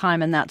the whole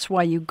time, and that's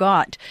why you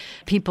got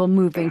people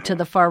moving to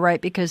the far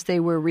right, because they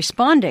were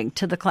responding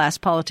to the class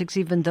politics,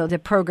 even though the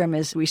program,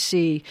 as we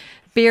see,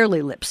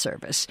 barely lip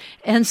service.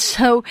 And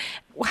so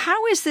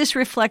how is this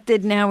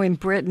reflected now in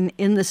Britain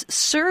in this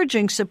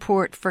surging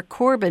support for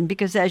Corbyn?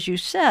 Because as you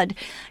said,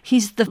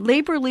 he's the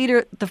Labour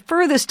leader the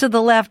furthest to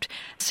the left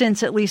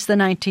since at least the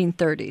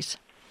 1930s.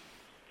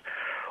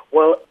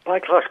 Well, by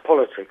class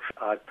politics,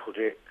 I'd put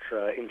it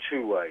in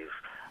two ways.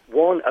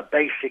 One, a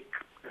basic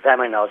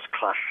them and us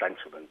class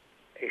sentiment.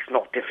 It's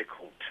not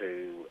difficult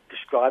to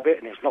describe it,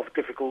 and it's not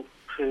difficult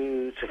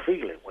to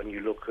feel it when you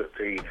look at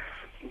the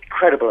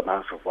incredible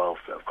amounts of wealth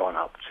that have gone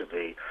up to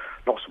the,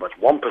 not so much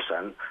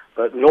 1%,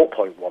 but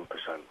 0.1%.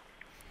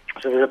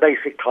 So there's a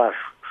basic class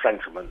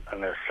sentiment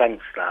and a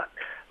sense that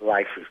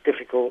life is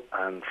difficult,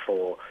 and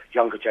for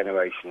younger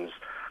generations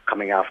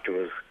coming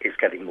after us is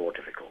getting more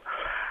difficult.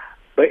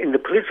 But in the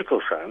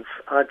political sense,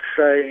 I'd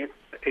say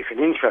it's an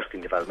interesting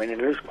development,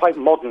 and it's quite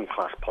modern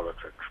class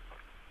politics.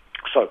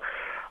 So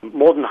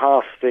more than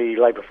half the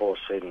labour force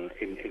in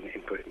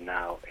Britain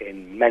now,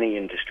 in many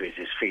industries,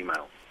 is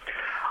female.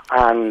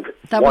 And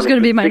that was going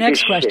to be my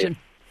next question.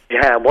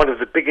 One of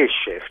the biggest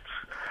shifts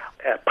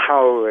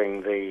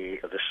powering the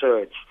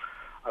surge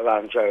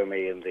around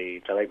Jeremy and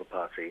the Labour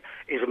Party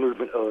is a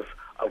movement of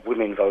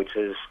women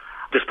voters,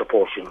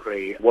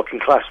 disproportionately working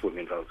class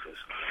women voters.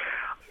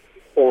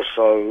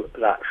 Also,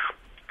 that's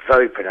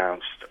very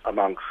pronounced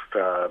amongst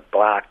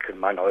black and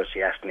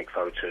minority ethnic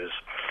voters.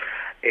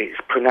 It's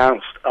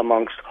pronounced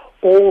amongst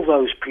all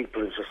those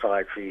people in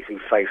society who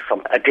face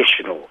some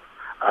additional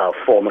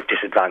form of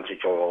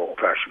disadvantage or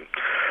oppression.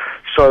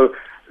 So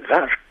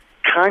that's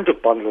kind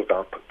of bundled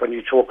up when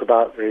you talk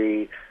about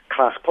the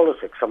class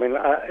politics. I mean,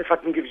 if I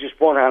can give you just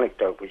one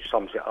anecdote which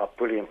sums it up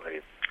brilliantly.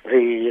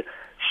 The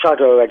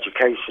shadow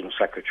education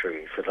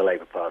secretary for the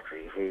Labour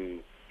Party, who,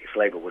 if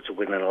Labour were to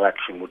win an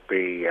election, would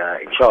be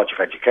in charge of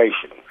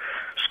education,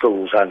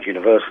 schools and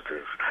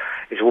universities,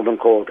 is a woman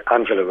called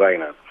Angela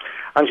Rayner.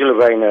 Angela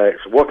Rayner is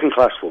a working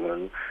class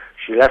woman.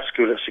 She left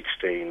school at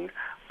 16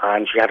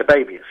 and she had a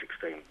baby at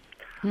 16.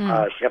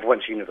 She never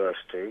went to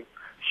university.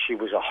 She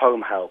was a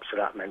home help, so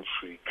that meant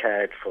she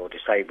cared for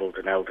disabled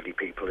and elderly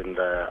people in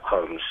their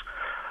homes.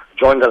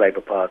 Joined the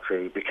Labour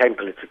Party, became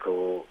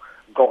political,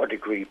 got a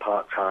degree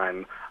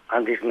part-time,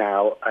 and is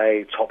now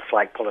a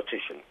top-flight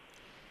politician.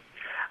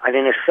 And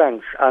in a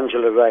sense,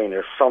 Angela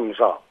Rayner sums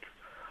up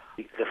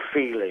the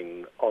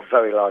feeling of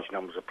very large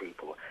numbers of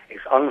people.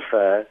 It's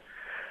unfair.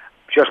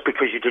 Just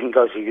because you didn't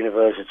go to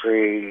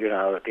university,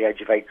 at the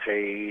age of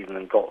 18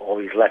 and got all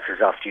these letters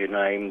after your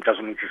name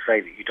doesn't mean to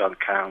say that you don't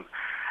count.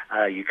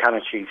 You can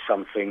achieve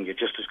something. You're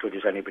just as good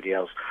as anybody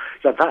else.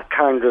 That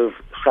kind of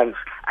sense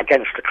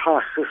against the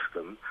class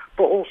system,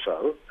 but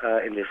also,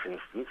 in this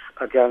instance,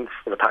 against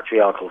the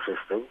patriarchal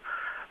system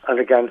and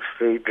against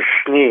the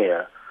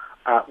sneer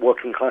at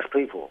working class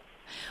people.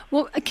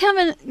 Well,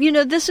 Kevin,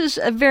 this is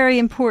a very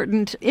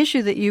important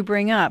issue that you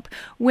bring up.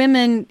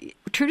 Women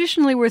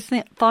traditionally were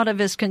thought of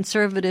as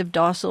conservative,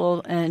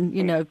 docile, and,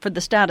 for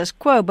the status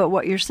quo. But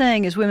what you're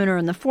saying is women are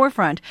in the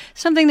forefront,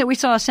 something that we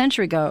saw a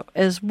century ago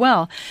as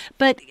well.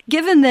 But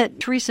given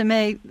that Theresa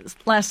May,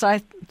 last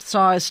I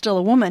saw, is still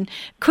a woman,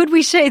 could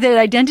we say that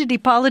identity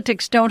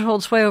politics don't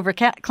hold sway over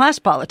class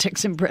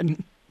politics in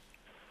Britain?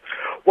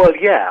 Well,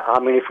 yeah. I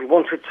mean, if we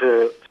wanted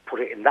to put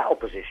it in that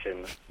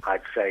opposition,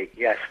 I'd say,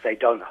 yes, they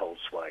don't hold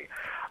sway.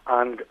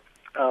 And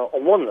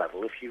on one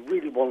level, if you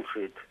really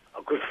wanted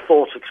a good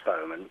thought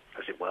experiment,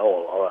 as it were,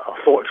 or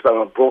a thought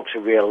experiment brought to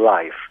real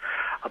life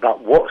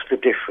about what's the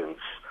difference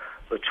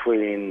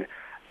between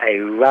a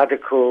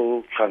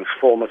radical,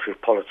 transformative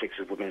politics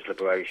of women's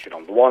liberation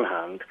on the one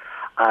hand,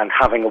 and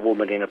having a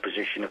woman in a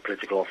position of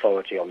political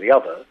authority on the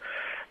other,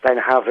 then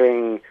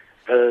having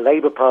the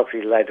Labour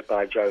Party led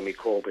by Jeremy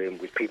Corbyn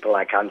with people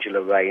like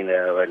Angela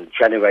Rayner and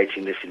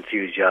generating this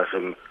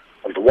enthusiasm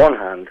on the one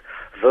hand,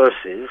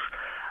 versus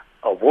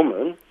a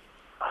woman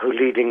who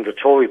leading the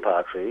Tory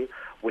party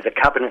with a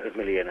cabinet of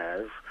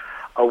millionaires,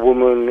 a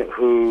woman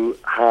who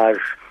has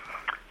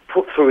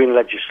put through in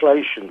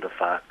legislation the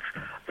fact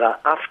that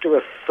after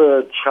a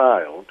third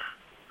child,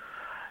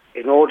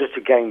 in order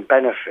to gain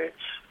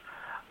benefits,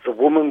 the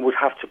woman would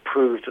have to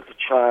prove that the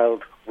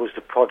child was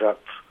the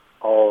product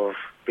of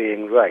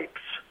being raped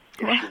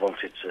if she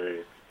wanted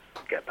to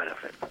get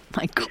benefit.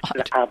 My God. It's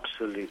an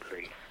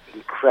absolutely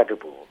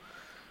incredible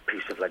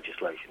piece of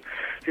legislation.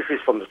 This is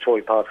from the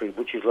Tory party,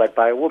 which is led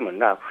by a woman.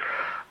 Now,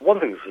 one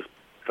thing that's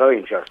very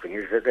interesting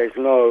is that there's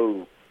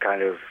no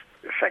kind of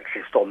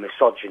sexist or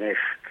misogynist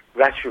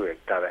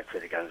rhetoric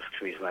directed against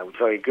Theresa May, which is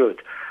very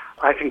good.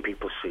 I think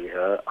people see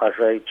her as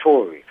a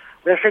Tory.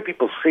 When I say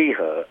people see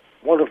her,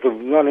 one of the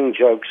running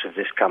jokes of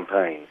this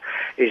campaign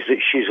is that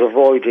she's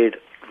avoided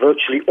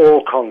virtually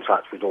all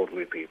contact with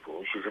ordinary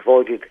people. She's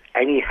avoided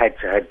any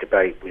head-to-head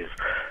debate with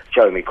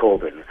Jeremy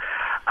Corbyn.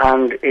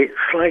 And it's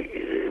like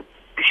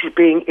she's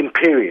being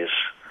imperious.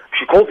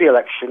 She called the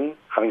election,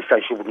 having said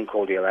she wouldn't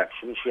call the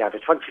election. She had a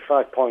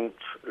 25-point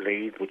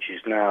lead, which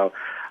is now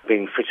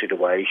being frittered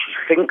away.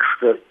 She thinks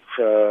that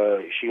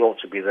she ought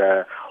to be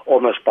there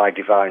almost by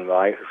divine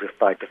right, as if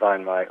by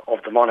divine right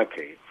of the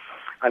monarchy.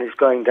 And it's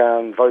going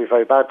down very,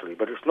 very badly.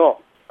 But it's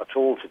not at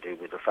all to do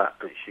with the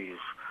fact that she's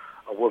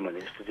a woman.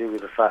 It's to do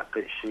with the fact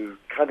that she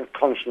kind of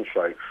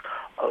concentrates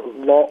a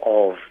lot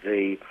of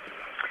the...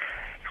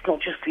 It's not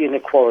just the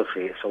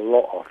inequality, it's a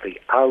lot of the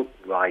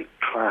outright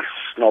class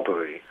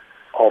snobbery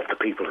of the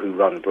people who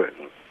run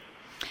Britain.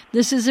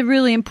 This is a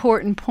really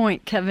important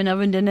point, Kevin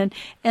Ovenden.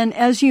 And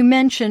as you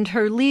mentioned,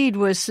 her lead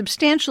was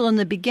substantial in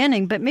the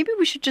beginning, but maybe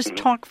we should just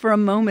talk for a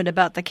moment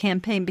about the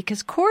campaign,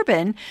 because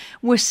Corbyn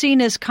was seen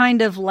as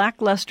kind of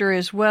lackluster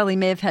as well. He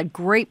may have had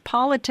great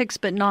politics,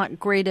 but not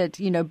great at,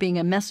 being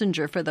a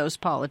messenger for those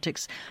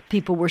politics.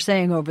 People were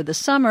saying over the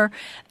summer,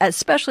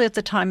 especially at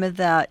the time of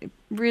that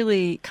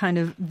really kind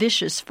of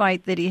vicious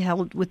fight that he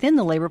held within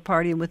the Labour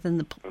Party and within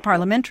the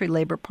Parliamentary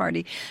Labour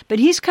Party. But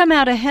he's come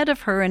out ahead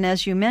of her, and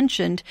as you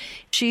mentioned,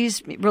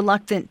 she's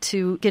reluctant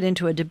to get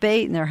into a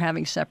debate, and they're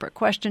having separate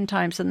question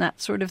times and that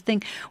sort of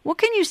thing. What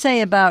can you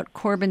say about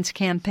Corbyn's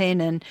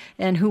campaign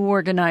and who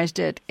organized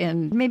it?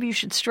 And maybe you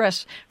should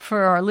stress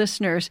for our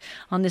listeners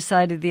on this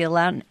side of the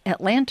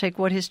Atlantic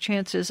what his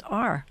chances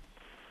are.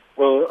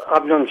 Well,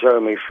 I've known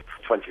Jeremy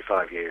for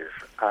 25 years,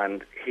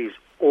 and he's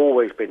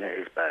always been at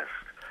his best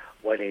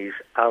when he's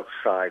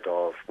outside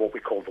of what we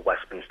call the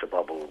Westminster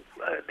bubble.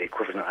 The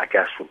equivalent, I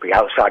guess, would be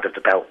outside of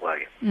the Beltway.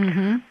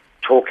 Mm-hmm.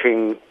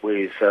 Talking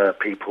with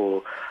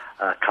people,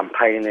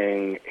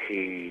 campaigning.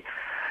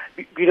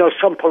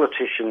 Some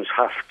politicians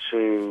have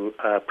to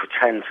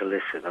pretend to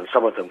listen, and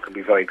some of them can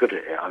be very good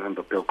at it. I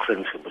remember Bill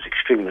Clinton was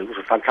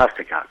a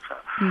fantastic actor.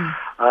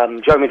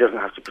 Jeremy doesn't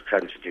have to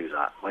pretend to do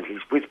that. When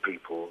he's with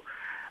people,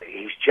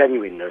 his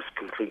genuineness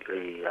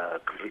completely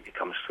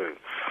comes through.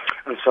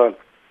 And so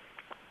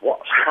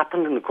what's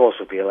happened in the course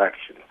of the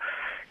election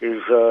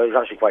is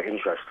actually quite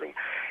interesting.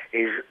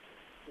 Is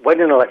when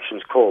an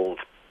election's called,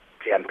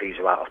 the MPs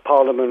are out of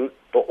Parliament,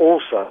 but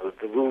also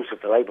the rules of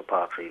the Labour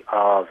Party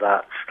are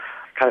that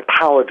kind of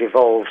power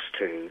devolves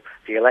to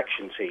the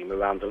election team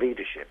around the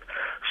leadership.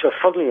 So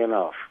funnily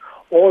enough,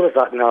 all of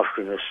that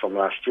nastiness from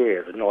last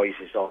year, the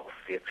noises of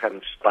the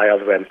attempts by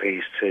other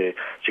MPs to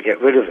get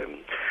rid of him,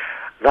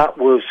 that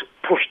was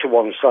pushed to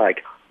one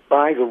side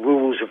by the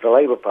rules of the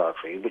Labour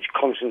Party, which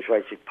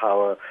concentrated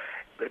power,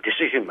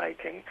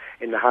 decision-making,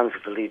 in the hands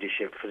of the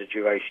leadership for the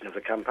duration of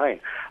the campaign.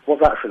 What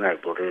that's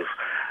enabled is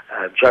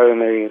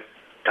Jeremy,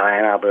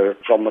 Diane Abbott,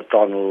 John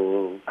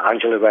McDonnell,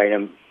 Angela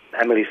Rayner,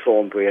 Emily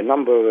Thornberry, a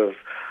number of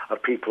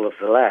people of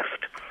the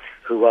left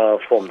who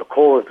form the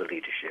core of the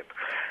leadership,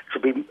 to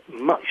be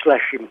much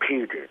less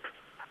impeded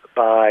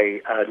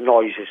by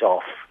noises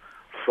off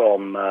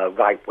from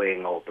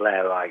right-wing or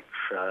Blairite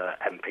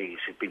MPs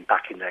who've been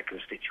back in their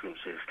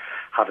constituencies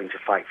having to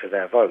fight for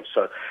their votes.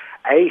 So,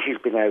 A, he's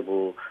been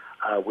able,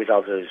 with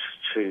others,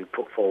 to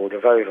put forward a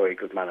very, very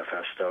good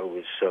manifesto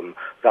with some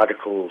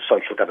radical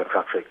social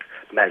democratic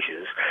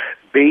measures.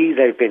 B,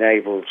 they've been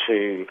able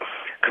to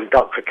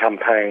conduct a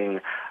campaign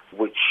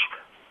which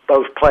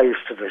both plays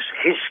to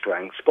his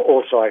strengths, but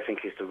also I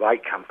think is the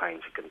right campaign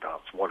to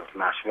conduct, one of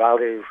mass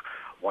rallies,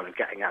 one of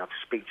getting out to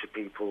speak to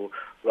people,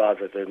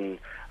 rather than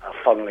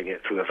funneling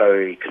it through a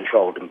very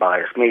controlled and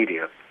biased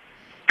media.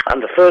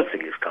 And the third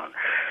thing it's done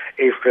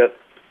is that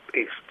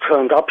it's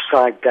turned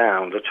upside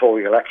down the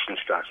Tory election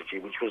strategy,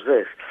 which was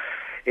this.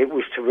 It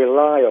was to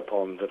rely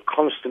upon the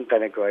constant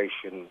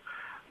denigration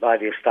by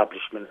the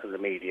establishment and the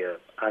media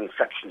and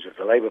sections of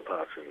the Labour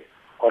Party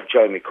of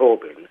Jeremy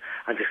Corbyn,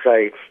 and to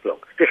say,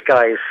 look, this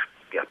guy is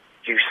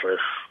useless,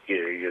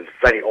 you're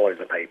very all in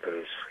the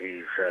papers,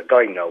 he's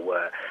going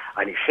nowhere,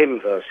 and it's him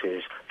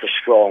versus the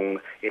strong,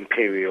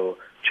 imperial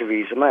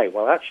Theresa May.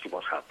 Well, actually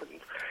what's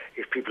happened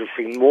is people have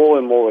seen more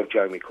and more of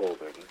Jeremy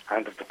Corbyn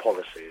and of the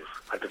policies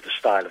and of the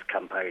style of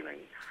campaigning,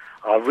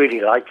 are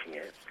really liking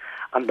it.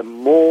 And the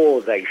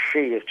more they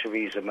see of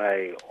Theresa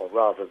May, or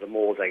rather the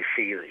more they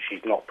see that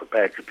she's not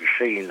prepared to be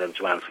seen and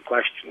to answer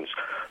questions,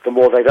 the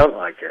more they don't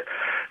like it.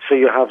 So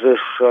you have this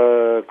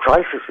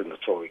crisis in the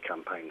Tory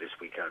campaign this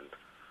weekend.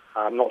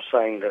 I'm not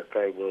saying that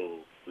they will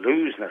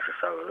lose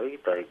necessarily,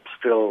 they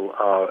still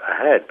are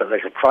ahead, but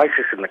there's a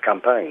crisis in the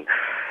campaign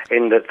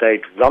in that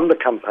they'd run the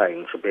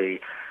campaign to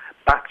be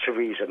back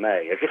Theresa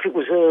May, as if it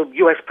was a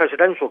US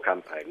presidential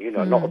campaign,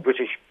 not a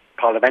British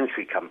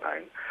parliamentary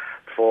campaign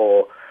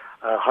for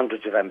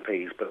hundreds of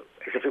MPs, but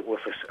as if it was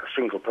a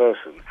single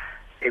person.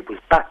 It was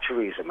back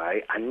Theresa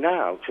May, and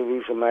now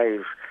Theresa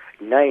May's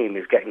name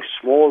is getting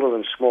smaller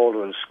and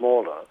smaller and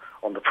smaller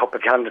on the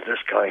propaganda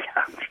that's going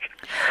out.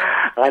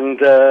 And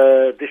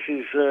this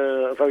is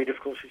a very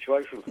difficult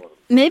situation for them.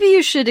 Maybe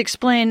you should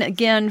explain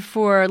again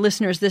for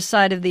listeners this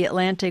side of the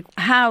Atlantic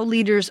how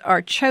leaders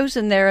are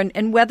chosen there,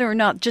 and whether or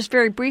not, just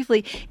very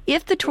briefly,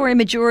 if the Tory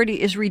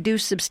majority is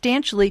reduced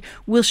substantially,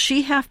 will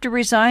she have to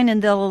resign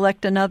and they'll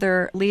elect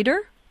another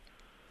leader?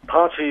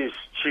 Parties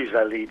choose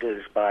their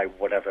leaders by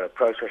whatever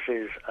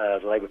processes. The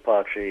Labour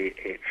Party,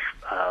 it's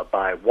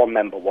by one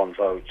member, one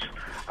vote,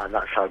 and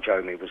that's how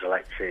Jeremy was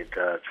elected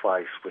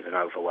twice with an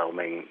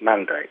overwhelming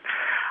mandate.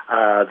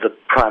 The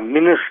Prime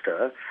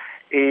Minister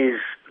is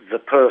the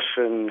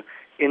person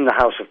in the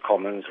House of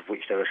Commons, of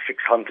which there are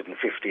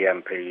 650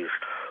 MPs,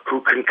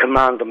 who can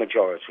command a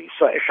majority.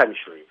 So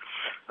essentially,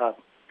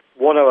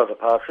 one or other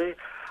party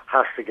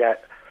has to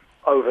get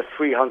over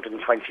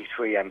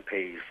 323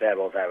 MPs, there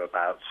or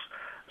thereabouts,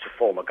 to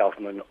form a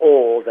government,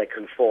 or they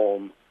can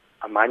form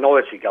a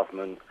minority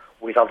government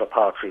with other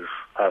parties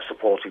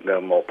supporting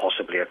them, or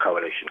possibly a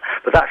coalition.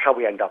 But that's how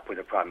we end up with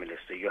a Prime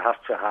Minister. You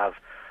have to have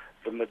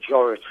the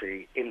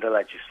majority in the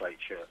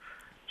legislature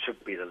to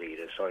be the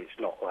leader, so it's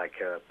not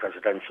like a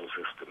presidential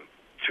system.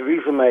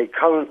 Theresa May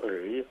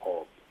currently,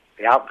 or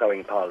the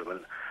outgoing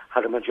Parliament,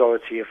 had a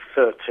majority of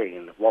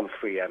 13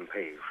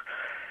 MPs.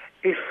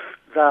 If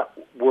that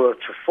were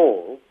to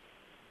fall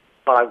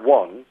by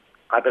one,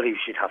 I believe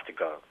she'd have to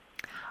go,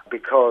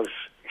 because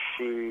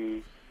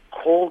she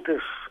called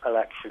this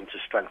election to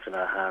strengthen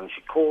her hand.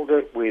 She called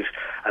it with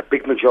a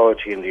big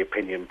majority in the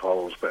opinion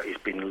polls, but has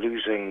been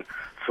losing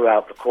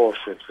throughout the course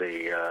of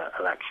the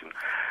election.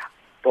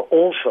 But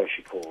also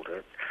she called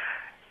it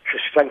to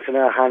strengthen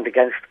her hand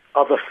against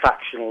other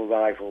factional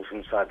rivals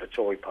inside the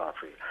Tory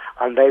party.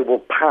 And they will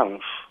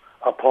pounce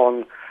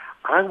upon,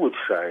 I would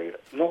say,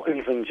 not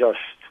even just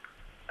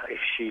if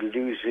she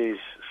loses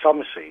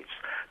some seats,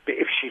 but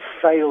if she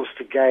fails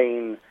to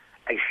gain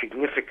a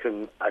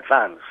significant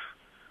advance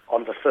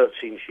on the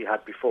 13 she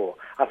had before,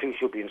 I think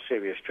she'll be in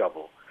serious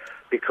trouble,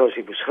 because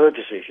it was her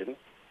decision,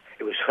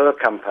 it was her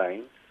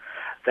campaign.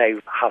 They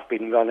have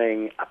been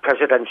running a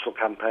presidential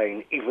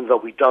campaign, even though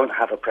we don't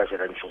have a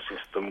presidential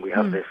system. We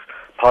have this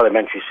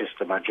parliamentary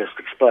system I just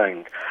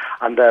explained.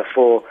 And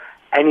therefore,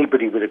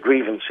 anybody with a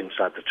grievance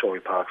inside the Tory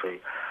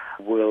party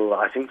will,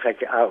 I think,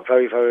 take it out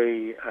very,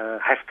 very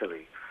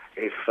heftily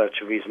if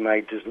Theresa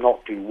May does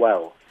not do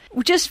well.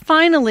 Just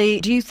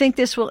finally, do you think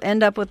this will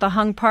end up with a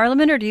hung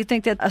parliament, or do you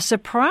think that a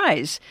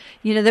surprise,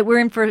 that we're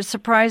in for a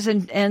surprise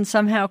and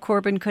somehow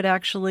Corbyn could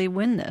actually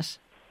win this?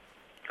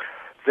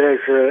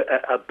 There's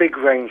a big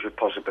range of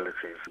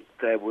possibilities.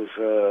 There was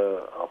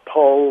a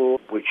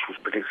poll which was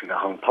predicting a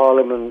hung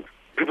parliament.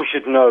 people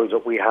should know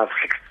that we have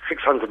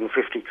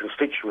 650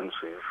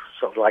 constituencies,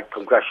 sort of like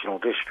congressional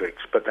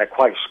districts, but they're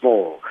quite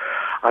small.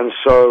 And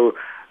so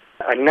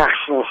a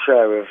national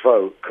share of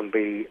vote can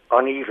be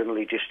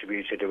unevenly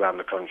distributed around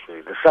the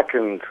country. The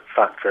second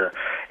factor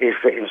is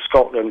that in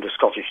Scotland, the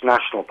Scottish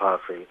National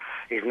Party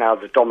is now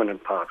the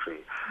dominant party.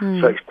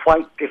 So it's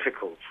quite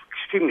difficult,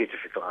 extremely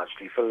difficult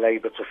actually, for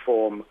Labour to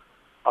form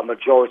a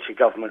majority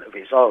government of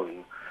its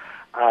own,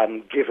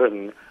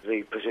 given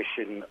the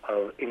position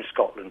in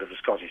Scotland of the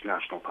Scottish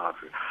National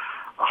Party.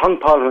 A hung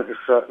parliament is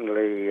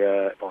certainly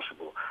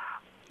possible.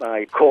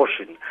 My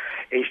caution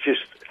is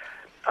just,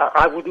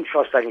 I wouldn't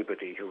trust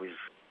anybody who is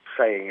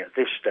saying at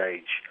this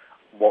stage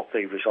what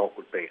the result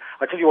would be.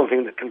 I tell you one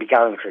thing that can be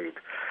guaranteed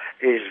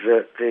is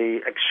that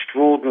the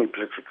extraordinary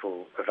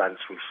political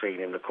events we've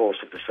seen in the course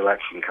of this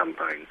election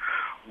campaign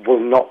will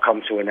not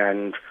come to an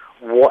end,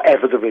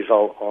 whatever the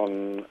result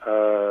on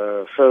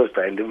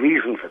Thursday. And the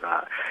reason for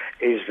that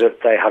is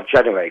that they have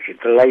generated,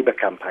 the Labour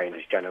campaign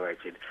has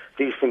generated,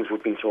 these things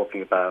we've been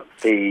talking about,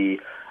 the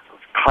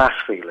class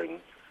feeling,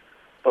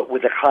 but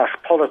with a class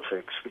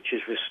politics which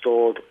has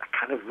restored a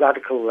kind of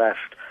radical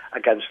left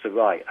against the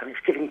right. And it's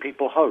giving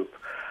people hope.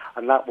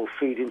 And that will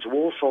feed into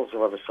all sorts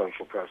of other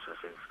social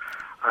processes.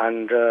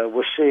 And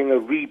we're seeing a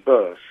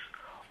rebirth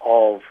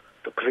of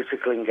the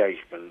political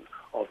engagement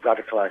of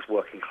radicalised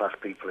working class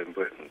people in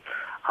Britain.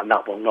 And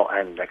that will not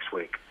end next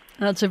week.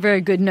 That's a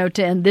very good note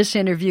to end this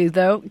interview,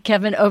 though.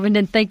 Kevin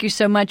Ovenden, thank you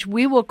so much.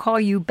 We will call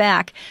you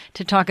back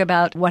to talk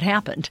about what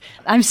happened.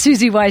 I'm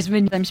Susie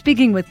Wiseman. I'm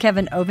speaking with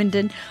Kevin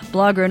Ovenden,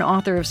 blogger and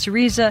author of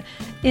Syriza,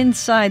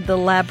 Inside the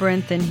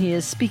Labyrinth, and he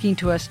is speaking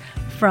to us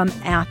from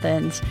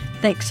Athens.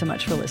 Thanks so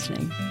much for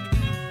listening.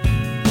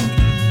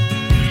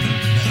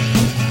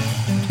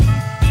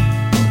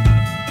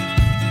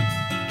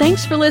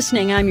 Thanks for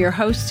listening. I'm your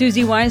host,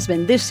 Susie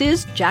Wiseman. This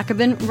is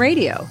Jacobin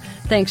Radio.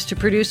 Thanks to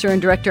producer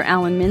and director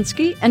Alan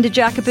Minsky and to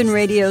Jacobin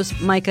Radio's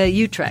Micah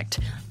Utrecht.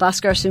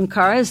 Bhaskar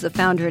Sumkara is the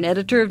founder and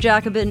editor of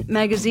Jacobin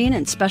Magazine,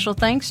 and special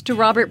thanks to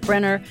Robert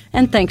Brenner,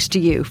 and thanks to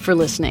you for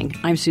listening.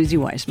 I'm Susie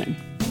Wiseman.